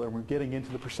Caterpillar, and we're getting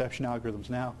into the perception algorithms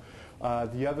now.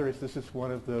 The other is this is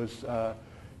one of those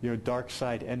dark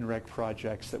side NREC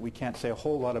projects that we can't say a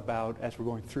whole lot about as we're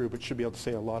going through, but should be able to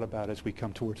say a lot about as we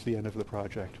come towards the end of the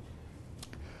project.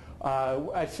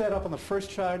 I set up on the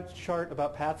first chart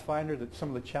about Pathfinder that some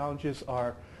of the challenges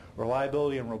are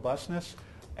reliability and robustness,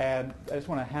 and I just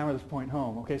want to hammer this point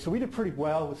home. Okay, so we did pretty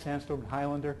well with Sandstorm and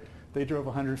Highlander. They drove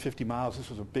 150 miles. This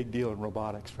was a big deal in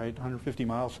robotics, right? 150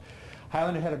 miles.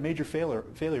 Highlander had a major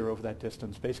failure over that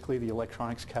distance. Basically, the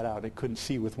electronics cut out. It couldn't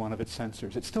see with one of its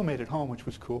sensors. It still made it home, which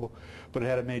was cool, but it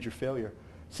had a major failure.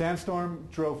 Sandstorm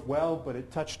drove well, but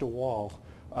it touched a wall,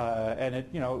 and it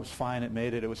was fine. It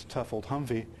made it. It was a tough old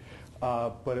Humvee,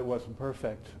 but it wasn't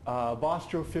perfect. Boss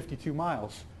drove 52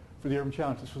 miles for the Urban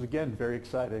Challenge. This was, again, very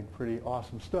exciting, pretty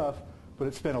awesome stuff, but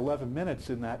it spent 11 minutes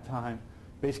in that time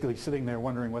basically sitting there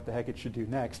wondering what the heck it should do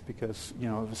next because,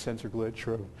 of a sensor glitch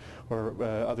or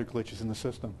other glitches in the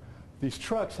system. These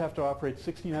trucks have to operate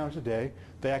 16 hours a day.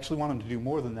 They actually want them to do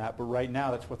more than that, but right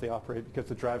now that's what they operate because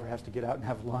the driver has to get out and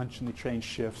have lunch, and they change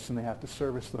shifts, and they have to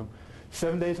service them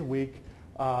 7 days a week,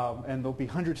 and there'll be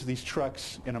hundreds of these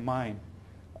trucks in a mine.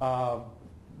 And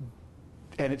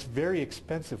it's very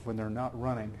expensive when they're not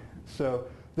running. So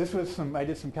this was I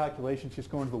did some calculations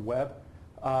just going to the web.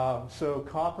 So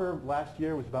copper last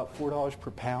year was about $4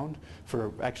 per pound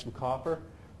for actual copper.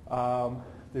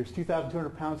 There's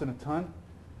 2,200 pounds in a ton.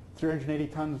 380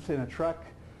 tons in a truck.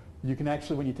 You can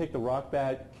actually, when you take the rock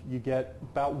back, you get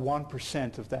about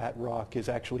 1% of that rock is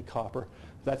actually copper.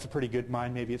 That's a pretty good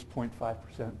mine. Maybe it's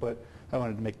 0.5%, but I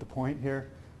wanted to make the point here.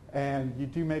 And you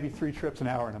do maybe 3 trips an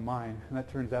hour in a mine, and that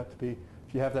turns out to be,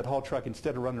 if you have that haul truck,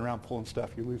 instead of running around pulling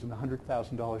stuff, you're losing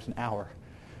 $100,000 an hour.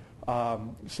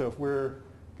 So if we're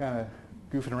kind of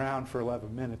goofing around for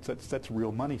 11 minutes, that's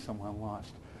real money someone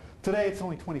lost. Today it's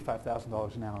only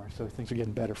 $25,000 an hour, so things are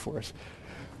getting better for us.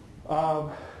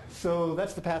 So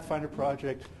that's the Pathfinder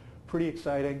project. Pretty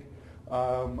exciting.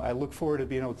 I look forward to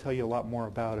being able to tell you a lot more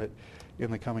about it in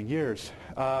the coming years.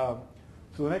 So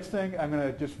the next thing, I'm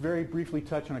going to just very briefly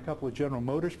touch on a couple of General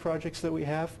Motors projects that we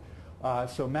have.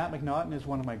 So Matt McNaughton is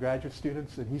one of my graduate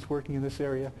students, and he's working in this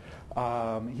area.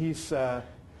 He's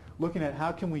looking at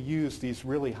how can we use these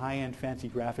really high-end fancy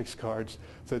graphics cards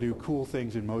to do cool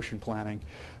things in motion planning.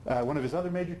 One of his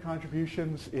other major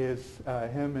contributions is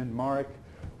him and Marek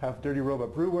have Dirty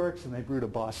Robot Brew Works, and they brewed a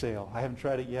Boss Ale. I haven't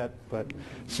tried it yet, but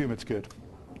assume it's good.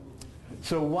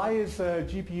 So why is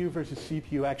GPU versus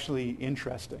CPU actually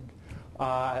interesting?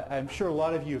 I'm sure a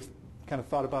lot of you have kind of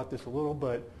thought about this a little,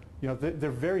 but they're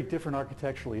very different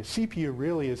architecturally. A CPU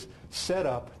really is set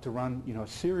up to run a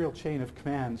serial chain of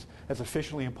commands as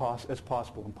efficiently as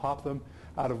possible and pop them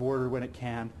out of order when it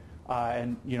can,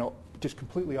 and just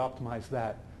completely optimize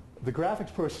that. The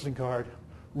graphics processing card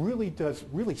really does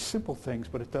really simple things,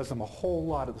 but it does them a whole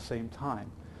lot at the same time.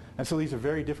 And so these are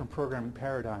very different programming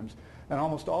paradigms. And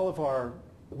almost all of our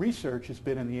research has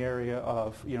been in the area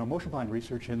of motion planning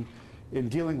research in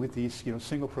dealing with these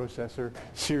single processor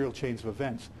serial chains of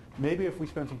events. Maybe if we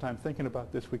spend some time thinking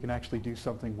about this, we can actually do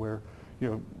something where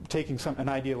taking an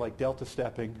idea like delta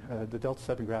stepping, the delta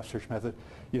stepping graph search method,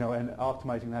 and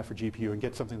optimizing that for GPU and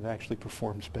get something that actually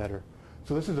performs better.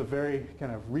 So this is a very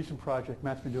kind of recent project.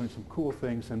 Matt's been doing some cool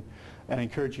things, and I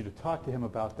encourage you to talk to him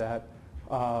about that.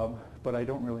 But I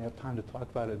don't really have time to talk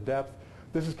about it in depth.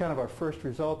 This is kind of our first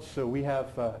results. So we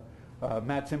have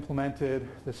Matt's implemented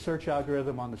the search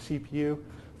algorithm on the CPU,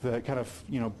 the kind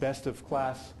of best of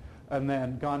class, and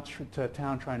then gone to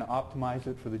town trying to optimize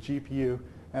it for the GPU,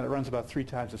 and it runs about 3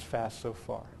 times as fast so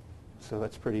far. So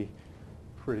that's pretty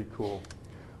cool.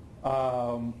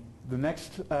 The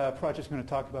next project I'm going to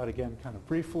talk about again kind of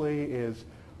briefly is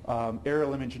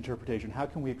aerial image interpretation. How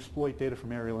can we exploit data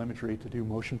from aerial imagery to do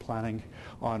motion planning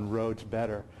on roads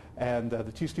better? And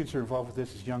the 2 students who are involved with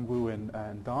this is Youngwoo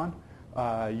and Don.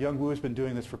 Youngwoo has been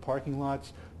doing this for parking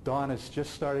lots. Don is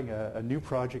just starting a new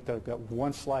project that I've got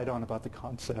one slide on about the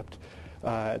concept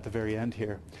at the very end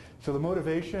here. So the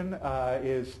motivation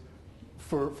is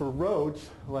for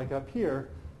roads like up here,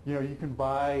 you can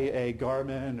buy a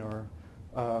Garmin or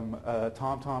a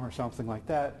TomTom or something like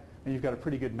that, and you've got a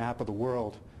pretty good map of the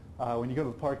world. When you go to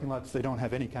the parking lots, they don't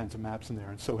have any kinds of maps in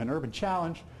there. And so in Urban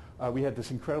Challenge, we had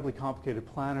this incredibly complicated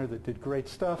planner that did great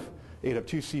stuff, ate up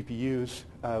 2 CPUs,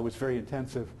 was very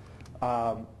intensive.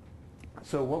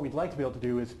 So what we'd like to be able to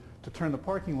do is to turn the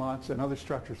parking lots and other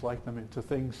structures like them into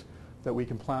things that we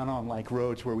can plan on, like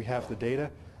roads where we have the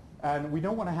data. And we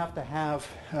don't want to have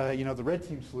the red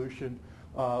team solution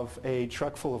of a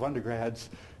truck full of undergrads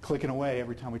clicking away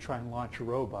every time we try and launch a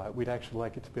robot. We'd actually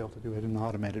like it to be able to do it in an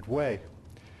automated way.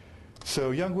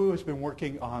 So Youngwoo has been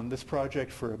working on this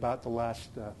project for about the last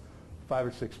 5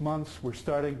 or 6 months. We're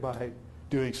starting by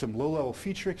doing some low-level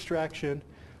feature extraction,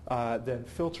 then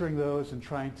filtering those and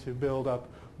trying to build up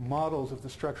models of the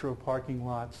structure of parking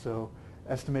lots, so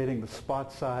estimating the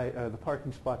spot size, the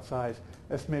parking spot size,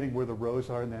 estimating where the rows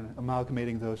are, and then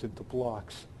amalgamating those into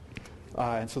blocks.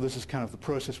 And so this is kind of the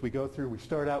process we go through. We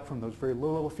start out from those very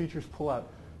low-level features, pull out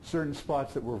certain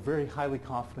spots that we're very highly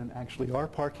confident actually are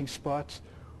parking spots.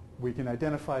 We can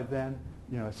identify then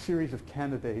a series of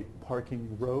candidate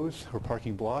parking rows or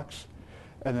parking blocks,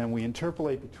 and then we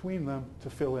interpolate between them to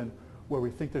fill in where we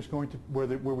think there's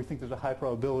where we think there's a high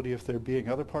probability of there being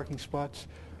other parking spots.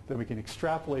 Then we can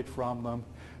extrapolate from them,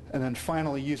 and then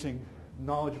finally, using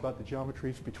knowledge about the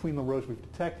geometries between the rows we've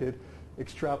detected,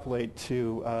 extrapolate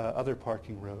to other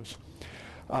parking rows.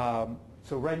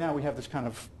 So right now we have this kind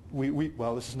of,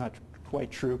 well, this is not quite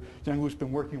true. Youngwoo's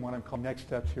been working on what I'm called next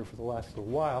steps here for the last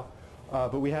little while.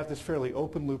 But we have this fairly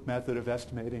open loop method of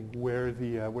estimating where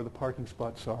the parking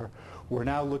spots are. We're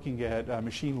now looking at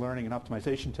machine learning and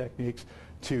optimization techniques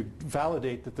to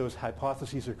validate that those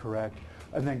hypotheses are correct,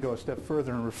 and then go a step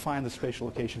further and refine the spatial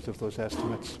locations of those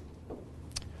estimates.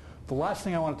 The last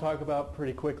thing I want to talk about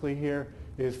pretty quickly here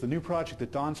is the new project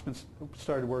that Don's been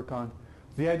started work on.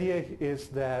 The idea is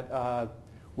that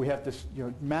we have this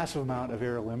massive amount of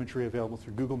aerial imagery available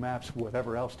through Google Maps,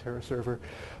 whatever else, TerraServer.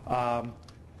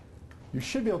 You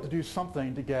should be able to do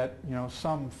something to get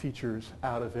some features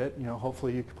out of it.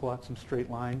 Hopefully you can pull out some straight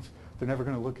lines. They're never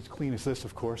going to look as clean as this,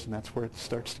 of course, and that's where it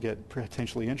starts to get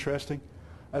potentially interesting.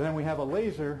 And then we have a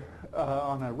laser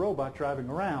on a robot driving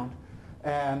around,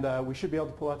 and we should be able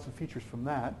to pull out some features from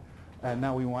that. And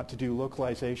now we want to do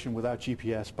localization without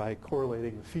GPS by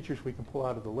correlating the features we can pull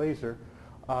out of the laser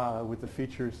with the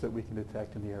features that we can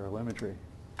detect in the aerial imagery.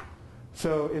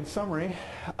 So in summary,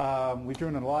 we're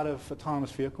doing a lot of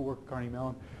autonomous vehicle work at Carnegie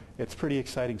Mellon. It's pretty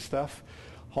exciting stuff.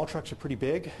 Haul trucks are pretty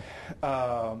big,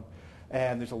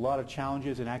 and there's a lot of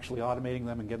challenges in actually automating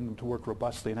them and getting them to work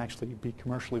robustly and actually be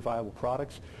commercially viable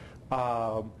products.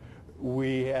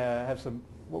 We have some,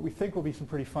 what we think will be some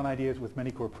pretty fun ideas with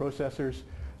many core processors,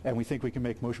 and we think we can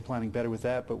make motion planning better with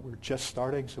that, but we're just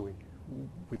starting, so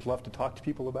we'd love to talk to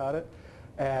people about it.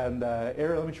 And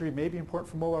aerial imagery may be important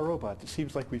for mobile robots. It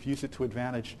seems like we've used it to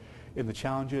advantage in the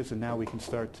challenges, and now we can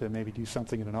start to maybe do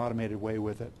something in an automated way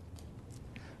with it.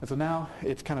 And so now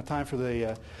it's kind of time for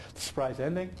the surprise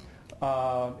ending,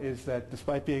 is that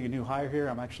despite being a new hire here,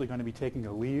 I'm actually going to be taking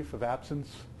a leave of absence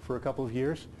for a couple of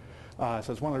years. So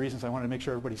it's one of the reasons I wanted to make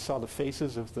sure everybody saw the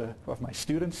faces of my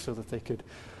students so that they could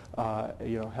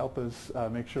help us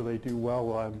make sure they do well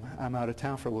while I'm out of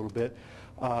town for a little bit.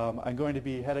 I'm going to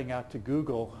be heading out to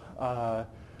Google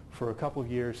for a couple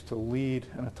of years to lead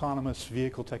an autonomous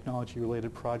vehicle technology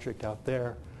related project out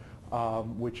there,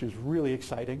 which is really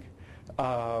exciting,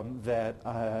 that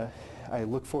I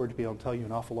look forward to be able to tell you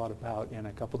an awful lot about in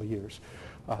a couple of years,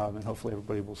 and hopefully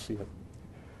everybody will see it.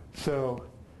 So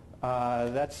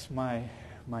that's my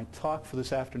talk for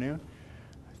this afternoon.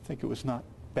 I think it was not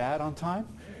bad on time,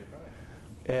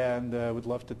 and would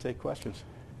love to take questions.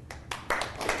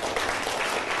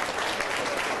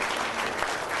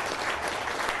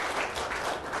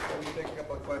 Take a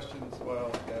couple of questions while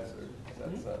Yaser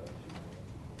sets up.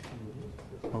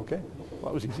 Okay,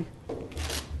 well, that was easy.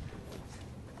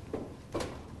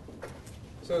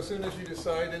 So as soon as you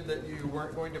decided that you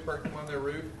weren't going to park them on their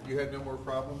roof, you had no more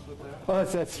problems with that? Well,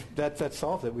 that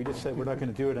solved it. We just said we're not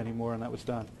going to do it anymore, and that was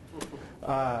done.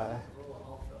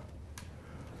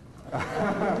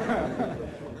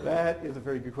 That is a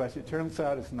very good question. It turns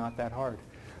out it's not that hard.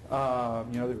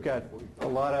 They've got a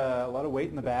lot of weight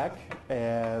in the back,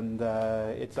 and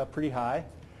it's up pretty high,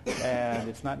 and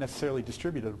it's not necessarily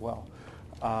distributed well.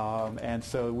 And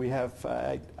so we have,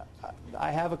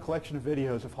 I have a collection of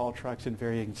videos of haul trucks in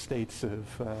varying states of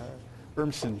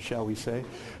Urmson, shall we say,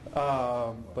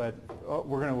 but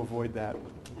we're going to avoid that.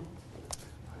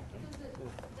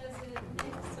 Does it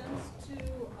make sense to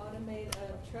automate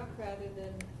a truck rather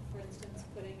than, for instance,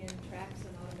 putting in tracks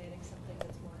and automating something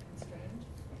that's more constrained?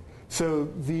 So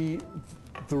the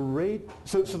rate,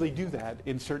 so they do that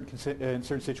in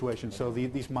certain situations. So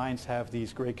these mines have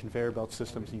these great conveyor belt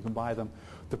systems, and you can buy them.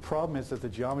 The problem is that the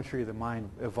geometry of the mine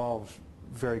evolves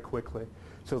very quickly.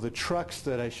 So the trucks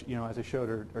that as I showed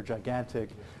are gigantic.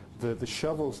 The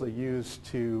shovels they use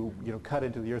to cut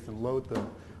into the earth and load them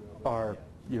are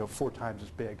 4 times as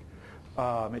big.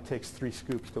 It takes 3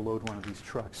 scoops to load one of these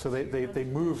trucks. So they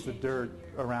move the dirt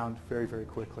around very, very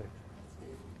quickly.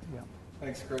 Yeah.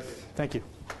 Thanks, Chris. Thank you.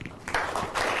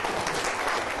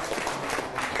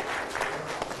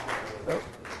 Oh.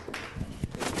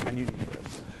 And you need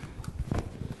this.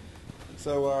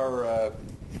 So our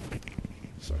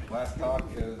last talk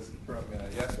is from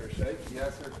Yaser Sheikh.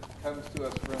 Yaser comes to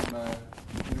us from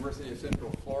University of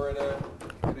Central Florida,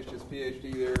 finished his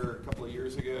PhD there a couple of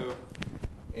years ago,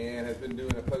 and has been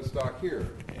doing a postdoc here.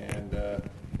 And I'm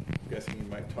guessing you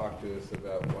might talk to us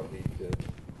about what he did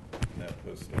in that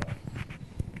postdoc.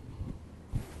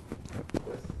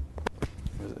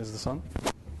 Is this on?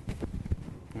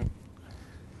 Yeah.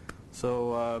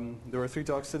 So there were 3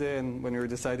 talks today, and when we were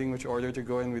deciding which order to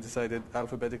go in, we decided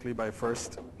alphabetically by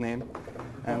first name.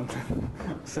 And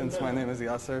since my name is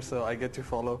Yaser, so I get to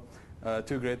follow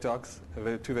 2 great talks,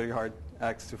 2 very hard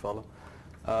acts to follow.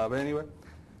 But anyway,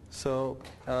 so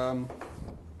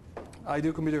I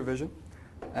do computer vision,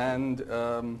 and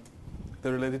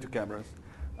they're related to cameras.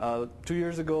 2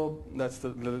 years ago, that's the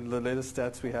latest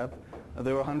stats we have,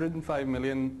 there were 105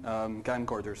 million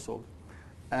camcorders sold.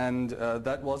 and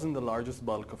that wasn't the largest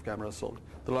bulk of cameras sold.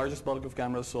 The largest bulk of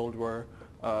cameras sold were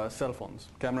cell phones,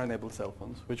 camera-enabled cell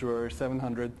phones, which were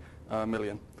 700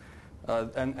 million.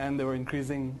 And they were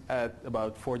increasing at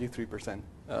about 43%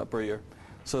 per year.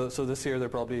 So this year they're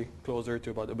probably closer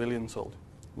to about 1 billion sold,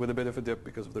 with a bit of a dip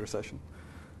because of the recession.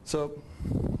 So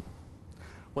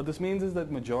what this means is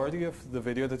that majority of the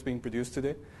video that's being produced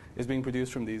today is being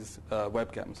produced from these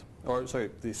webcams, or sorry,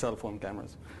 these cell phone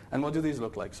cameras. And what do these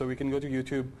look like? So we can go to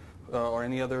YouTube or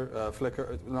any other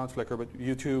Flickr, not Flickr, but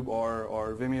YouTube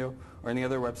or Vimeo or any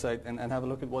other website and have a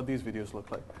look at what these videos look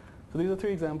like. So these are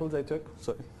 3 examples I took.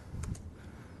 So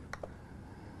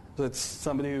it's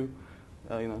somebody who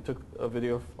took a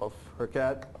video of her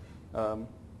cat, a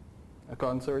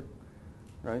concert,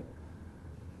 right?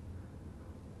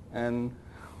 And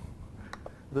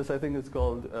this, I think, is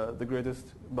called the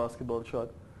greatest basketball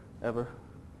shot ever.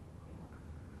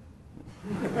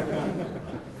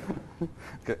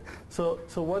 Okay. So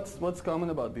what's common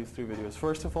about these 3 videos?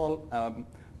 First of all,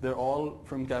 they're all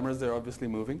from cameras. They're obviously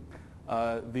moving.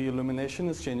 The illumination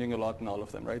is changing a lot in all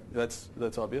of them, right?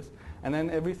 That's obvious. And then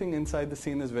everything inside the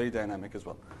scene is very dynamic as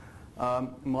well.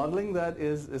 Modeling that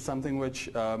is something which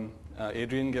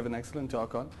Adrien gave an excellent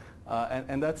talk on.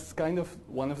 And that's kind of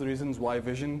one of the reasons why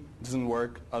vision doesn't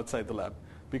work outside the lab.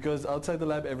 Because outside the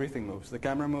lab, everything moves. The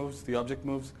camera moves, the object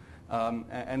moves,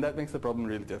 and that makes the problem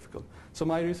really difficult. So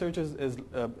my research is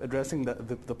addressing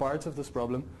the parts of this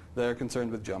problem that are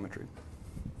concerned with geometry.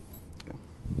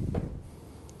 Okay.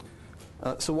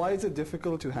 So why is it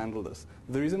difficult to handle this?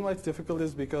 The reason why it's difficult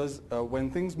is because when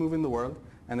things move in the world,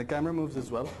 and the camera moves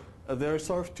as well, there are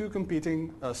sort of 2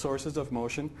 competing sources of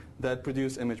motion that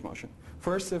produce image motion.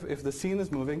 First, if the scene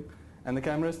is moving and the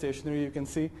camera is stationary, you can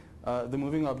see the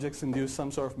moving objects induce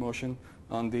some sort of motion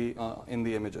on in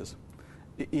the images.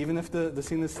 Even if the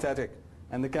scene is static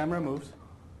and the camera moves,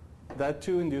 that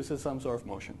too induces some sort of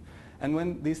motion. And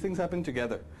when these things happen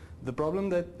together, the problem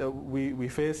that we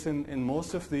face in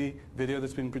most of the video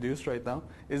that's been produced right now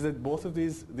is that both of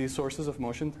these sources of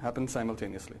motion happen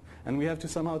simultaneously. And we have to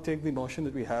somehow take the motion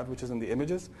that we have, which is in the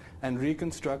images, and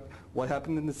reconstruct what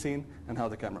happened in the scene and how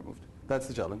the camera moved. That's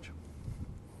the challenge.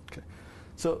 Okay.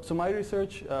 So my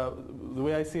research, the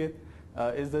way I see it,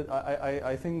 is that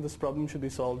I think this problem should be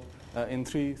solved in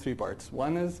three parts.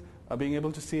 One is being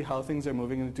able to see how things are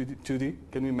moving in 2D.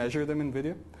 Can we measure them in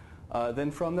video?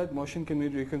 Then from that motion, can we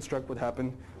reconstruct what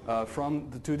happened from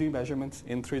the 2D measurements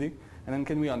in 3D? And then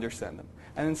can we understand them?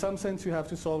 And in some sense, you have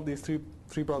to solve these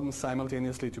three problems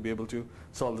simultaneously to be able to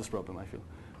solve this problem, I feel.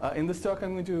 In this talk,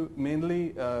 I'm going to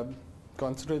mainly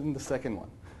concentrate on the second one.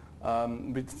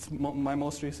 It's my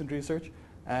most recent research,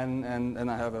 and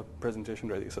I have a presentation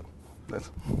ready. So that's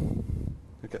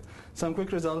okay. Some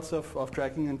quick results of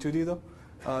tracking in 2D, though.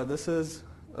 This is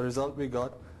a result we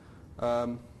got.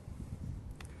 And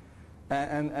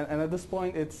at this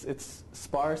point, it's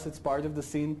sparse. It's part of the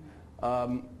scene,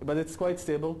 but it's quite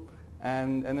stable,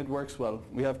 and it works well.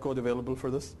 We have code available for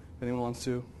this. If anyone wants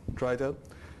to try it out,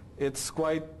 it's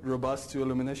quite robust to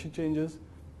illumination changes.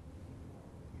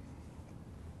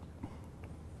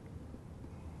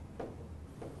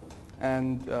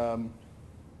 And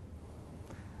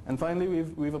finally,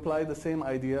 we've applied the same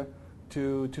idea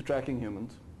to tracking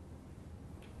humans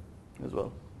as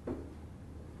well.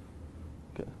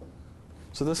 Okay.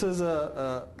 So this is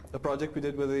a project we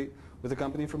did with a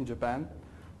company from Japan.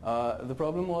 The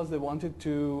problem was they wanted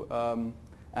to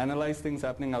analyze things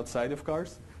happening outside of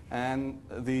cars and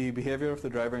the behavior of the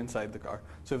driver inside the car.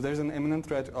 So if there's an imminent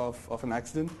threat of an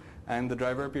accident and the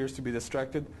driver appears to be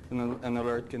distracted, then an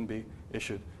alert can be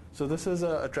issued. So this is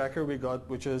a tracker we got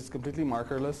which is completely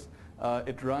markerless.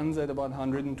 It runs at about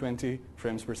 120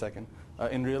 frames per second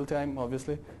in real time,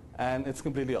 obviously, and it's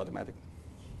completely automatic.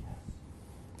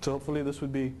 So hopefully this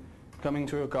would be coming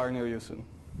to a car near you soon.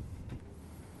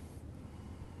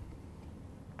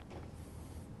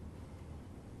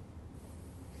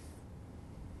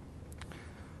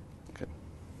 Okay.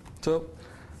 So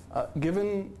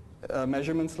given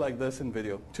measurements like this in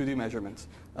video, 2D measurements,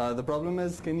 the problem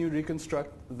is, can you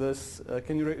reconstruct this?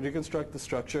 Can you reconstruct the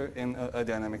structure in a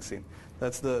dynamic scene?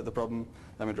 That's the problem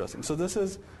I'm addressing. So this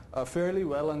is fairly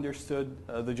well understood.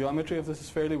 The geometry of this is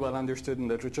fairly well understood in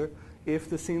literature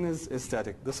if the scene is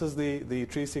static. This is the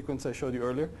tree sequence I showed you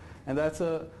earlier, and that's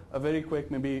a very quick,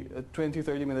 maybe a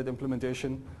 20-30 minute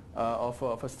implementation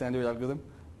of a standard algorithm.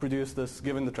 Produce this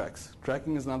given the tracks.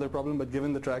 Tracking is another problem, but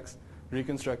given the tracks,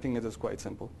 reconstructing it is quite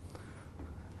simple.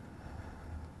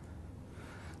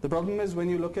 The problem is when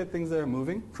you look at things that are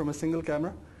moving from a single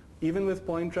camera, even with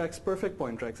point tracks, perfect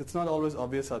point tracks, it's not always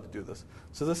obvious how to do this.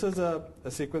 So this is a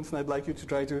sequence, and I'd like you to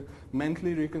try to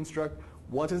mentally reconstruct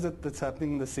what is it that's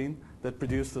happening in the scene that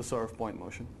produced this sort of point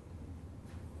motion?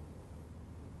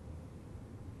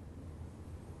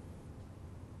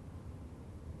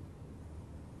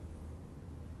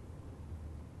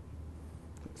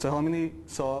 So how many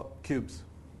saw cubes?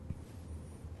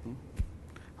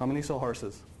 How many saw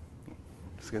horses?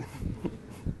 Just kidding.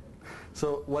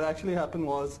 So what actually happened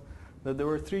was that there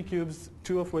were 3 cubes,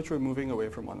 2 of which were moving away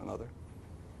from one another.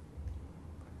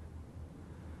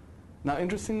 Now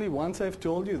interestingly, once I've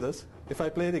told you this, if I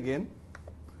play it again,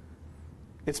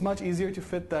 it's much easier to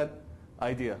fit that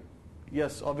idea.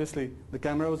 Yes, obviously the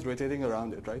camera was rotating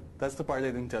around it, right? That's the part I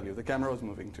didn't tell you. The camera was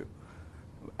moving too.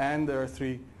 And there are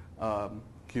 3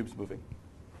 cubes moving.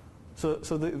 So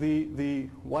the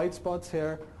white spots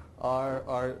here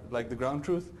are like the ground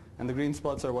truth, and the green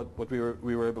spots are what we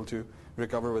were able to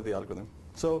recover with the algorithm.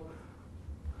 So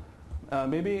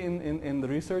maybe in the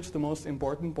research, the most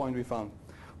important point we found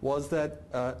was that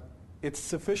it's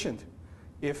sufficient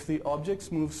if the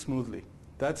objects move smoothly.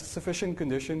 That's a sufficient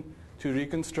condition to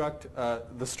reconstruct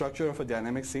the structure of a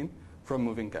dynamic scene from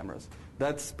moving cameras.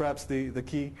 That's perhaps the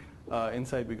key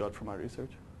insight we got from our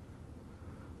research.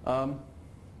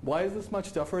 Why is this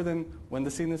much tougher than when the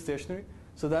scene is stationary?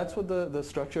 So that's what the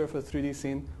structure of a 3D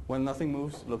scene when nothing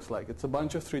moves looks like. It's a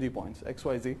bunch of 3D points, X,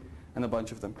 Y, Z, and a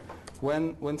bunch of them.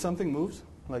 When something moves,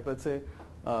 like let's say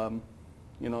a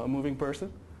moving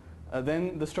person,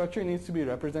 then the structure needs to be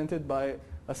represented by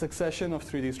a succession of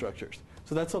 3D structures.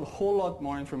 So that's a whole lot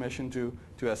more information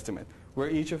to estimate, where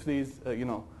each of these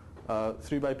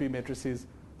 3 by P matrices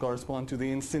correspond to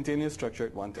the instantaneous structure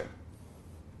at one time.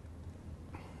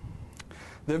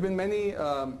 There have been many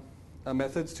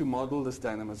methods to model this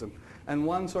dynamism. And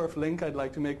one sort of link I'd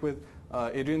like to make with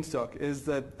Adrien's talk is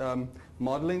that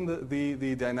modeling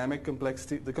the dynamic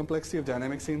complexity, the complexity of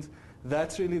dynamic scenes,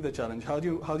 that's really the challenge. How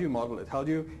do you model it? How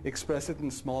do you express it in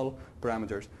small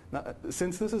parameters? Now,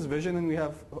 since this is vision and we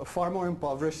have a far more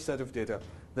impoverished set of data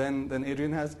than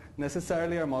Adrien has,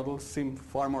 necessarily our models seem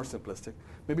far more simplistic.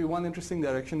 Maybe one interesting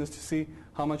direction is to see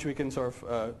how much we can sort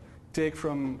of take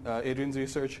from Adrien's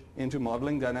research into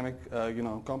modeling dynamic,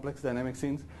 complex dynamic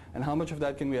scenes, and how much of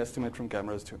that can we estimate from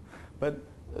cameras too. But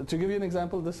to give you an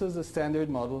example, this is a standard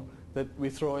model that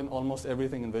we throw in almost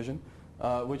everything in vision,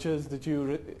 which is that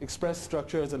you express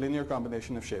structure as a linear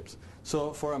combination of shapes.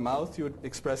 So for a mouth, you would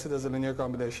express it as a linear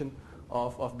combination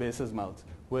of bases mouths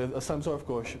with some sort of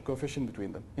coefficient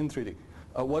between them in 3D.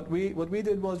 What we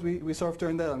did was we sort of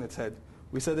turned that on its head.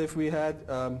 We said if we had,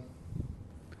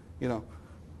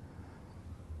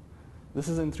 this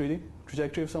is in 3D,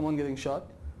 trajectory of someone getting shot.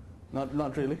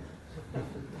 Not really.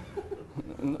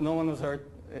 No one was hurt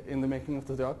in the making of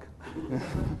the talk.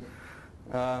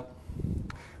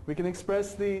 We can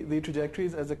express the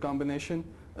trajectories as a combination,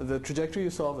 the trajectory you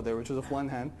saw over there, which is of one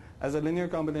hand, as a linear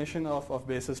combination of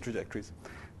basis trajectories.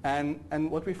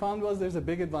 And what we found was there's a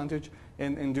big advantage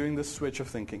in doing this switch of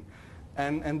thinking.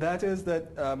 And that is that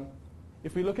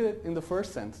if we look at it in the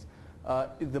first sense,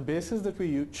 the bases that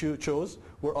we chose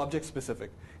were object specific.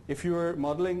 If you were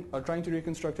modeling or trying to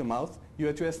reconstruct a mouth, you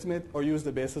had to estimate or use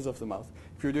the bases of the mouth.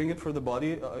 If you're doing it for the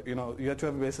body, you had to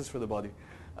have a basis for the body.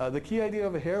 The key idea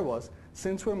over here was,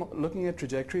 since we're looking at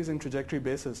trajectories and trajectory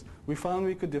bases, we found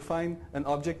we could define an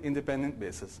object-independent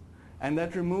basis. And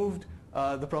that removed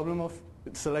the problem of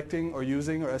selecting or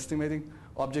using or estimating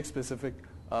object-specific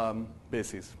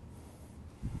bases.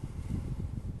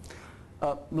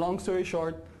 Long story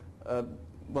short,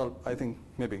 well, I think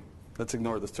maybe let's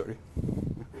ignore the story.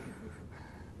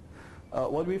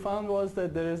 What we found was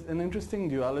that there is an interesting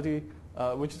duality,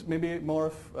 which is maybe more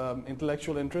of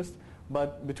intellectual interest,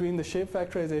 but between the shape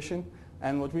factorization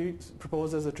and what we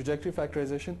propose as a trajectory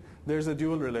factorization, there's a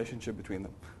dual relationship between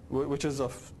them, which is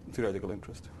of theoretical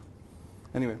interest.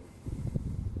 Anyway,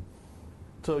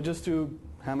 so just to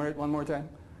hammer it one more time,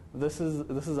 this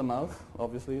is a mouth,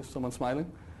 obviously, someone smiling.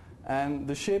 And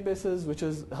the shape basis, which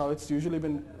is how it's usually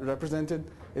been represented,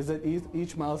 is that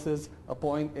each mouth is a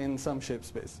point in some shape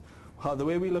space. The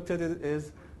way we looked at it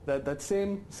is that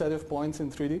same set of points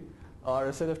in 3D are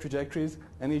a set of trajectories,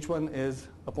 and each one is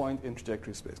a point in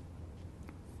trajectory space.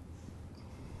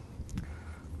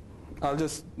 I'll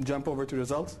just jump over to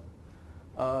results.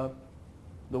 The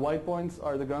white points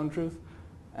are the ground truth,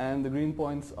 and the green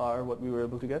points are what we were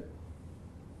able to get.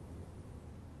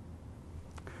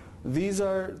 These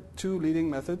are 2 leading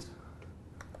methods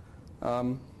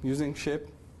using shape.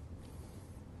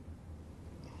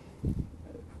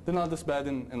 They're not this bad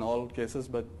in all cases,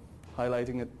 but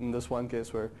highlighting it in this one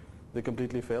case where they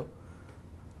completely fail.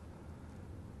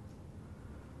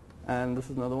 And this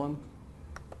is another one.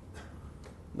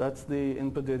 That's the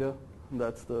input data.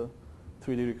 That's the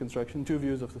 3D reconstruction, 2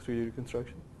 views of the 3D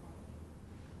reconstruction.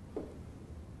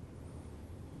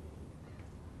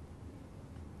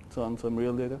 So on some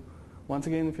real data. Once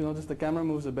again, if you notice, the camera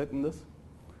moves a bit in this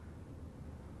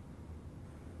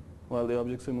while the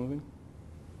objects are moving.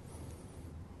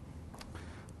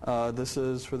 This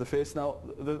is for the face. Now,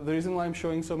 the reason why I'm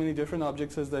showing so many different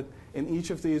objects is that in each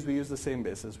of these we use the same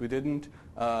basis. We didn't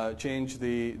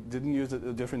use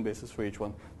a different basis for each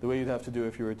one, the way you'd have to do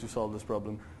if you were to solve this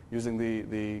problem using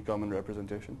the common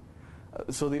representation.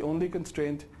 So the only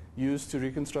constraint used to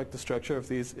reconstruct the structure of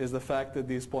these is the fact that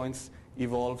these points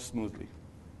evolve smoothly.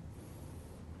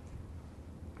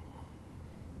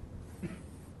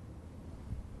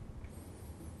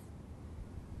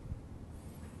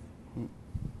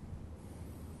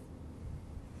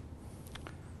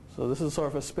 So this is sort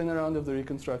of a spin around of the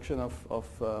reconstruction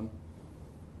of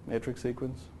matrix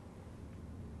sequence.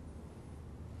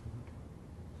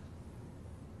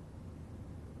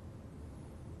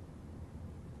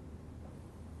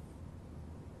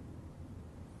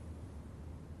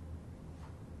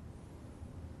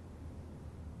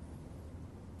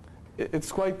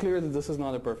 It's quite clear that this is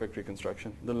not a perfect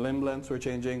reconstruction. The limb lengths were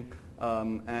changing,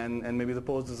 and maybe the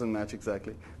pose doesn't match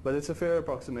exactly. But it's a fair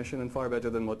approximation and far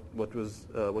better than what was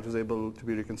able to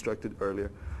be reconstructed earlier.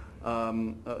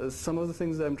 Some of the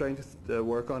things that I'm trying to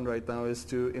work on right now is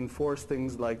to enforce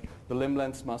things like the limb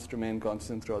lengths must remain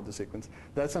constant throughout the sequence.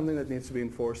 That's something that needs to be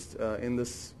enforced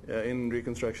in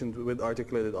reconstructions with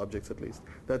articulated objects at least.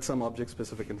 That's some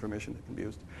object-specific information that can be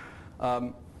used.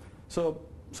 So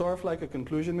sort of like a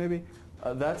conclusion maybe,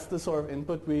 that's the sort of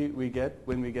input we get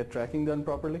when we get tracking done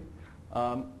properly.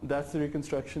 That's the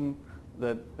reconstruction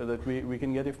that we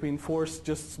can get if we enforce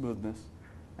just smoothness.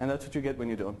 And that's what you get when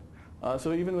you don't.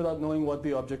 So even without knowing what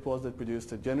the object was that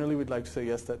produced it, generally we'd like to say,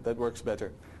 yes, that works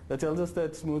better. That tells us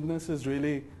that smoothness is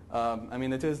really,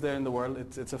 it is there in the world.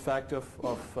 It's a fact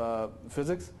of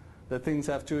physics, that things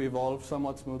have to evolve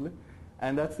somewhat smoothly.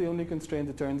 And that's the only constraint,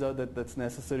 it turns out, that's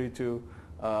necessary to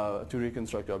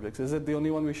reconstruct objects. Is it the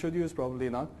only one we should use? Probably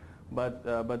not. But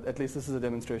at least this is a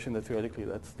demonstration that theoretically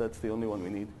that's the only one we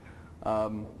need.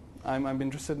 I'm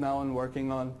interested now in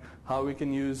working on how we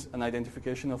can use an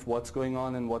identification of what's going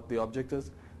on and what the object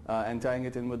is, and tying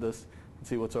it in with this and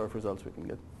see what sort of results we can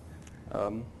get.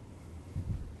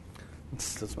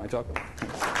 That's my talk.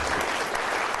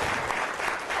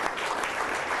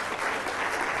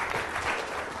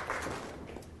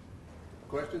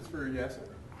 Questions for Yaser?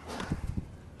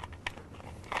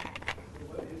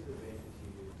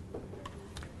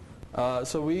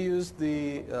 So we used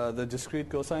the discrete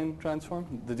cosine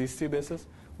transform, the DCT basis.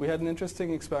 We had an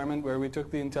interesting experiment where we took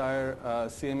the entire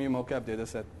CMU mocap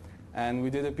dataset and we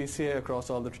did a PCA across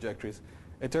all the trajectories.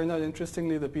 It turned out,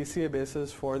 interestingly, the PCA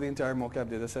basis for the entire mocap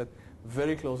dataset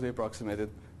very closely approximated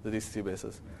the DCT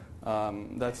basis.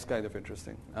 That's kind of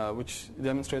interesting, which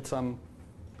demonstrates some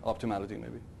optimality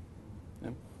maybe. Yeah.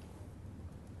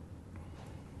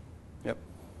 Yep.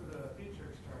 For the feature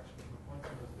extraction, the points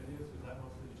in those videos, is that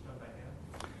mostly just done by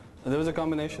hand? There was a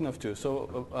combination of two.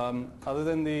 So other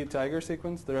than the tiger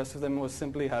sequence, the rest of them was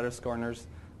simply Harris corners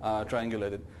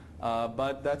triangulated.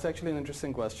 But that's actually an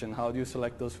interesting question. How do you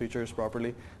select those features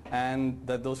properly? And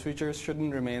that those features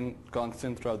shouldn't remain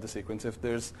constant throughout the sequence. If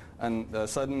there's a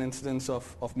sudden incidence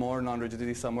of more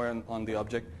non-rigidity somewhere on the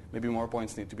object, maybe more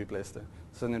points need to be placed there.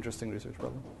 It's an interesting research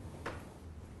problem.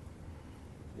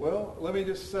 Well, let me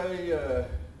just say to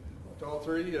all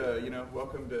three,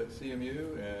 welcome to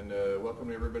CMU, and welcome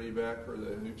to everybody back for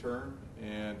the new term.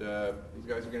 And these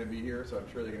guys are going to be here, so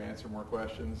I'm sure they can answer more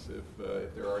questions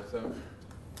if there are some.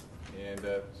 And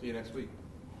see you next week.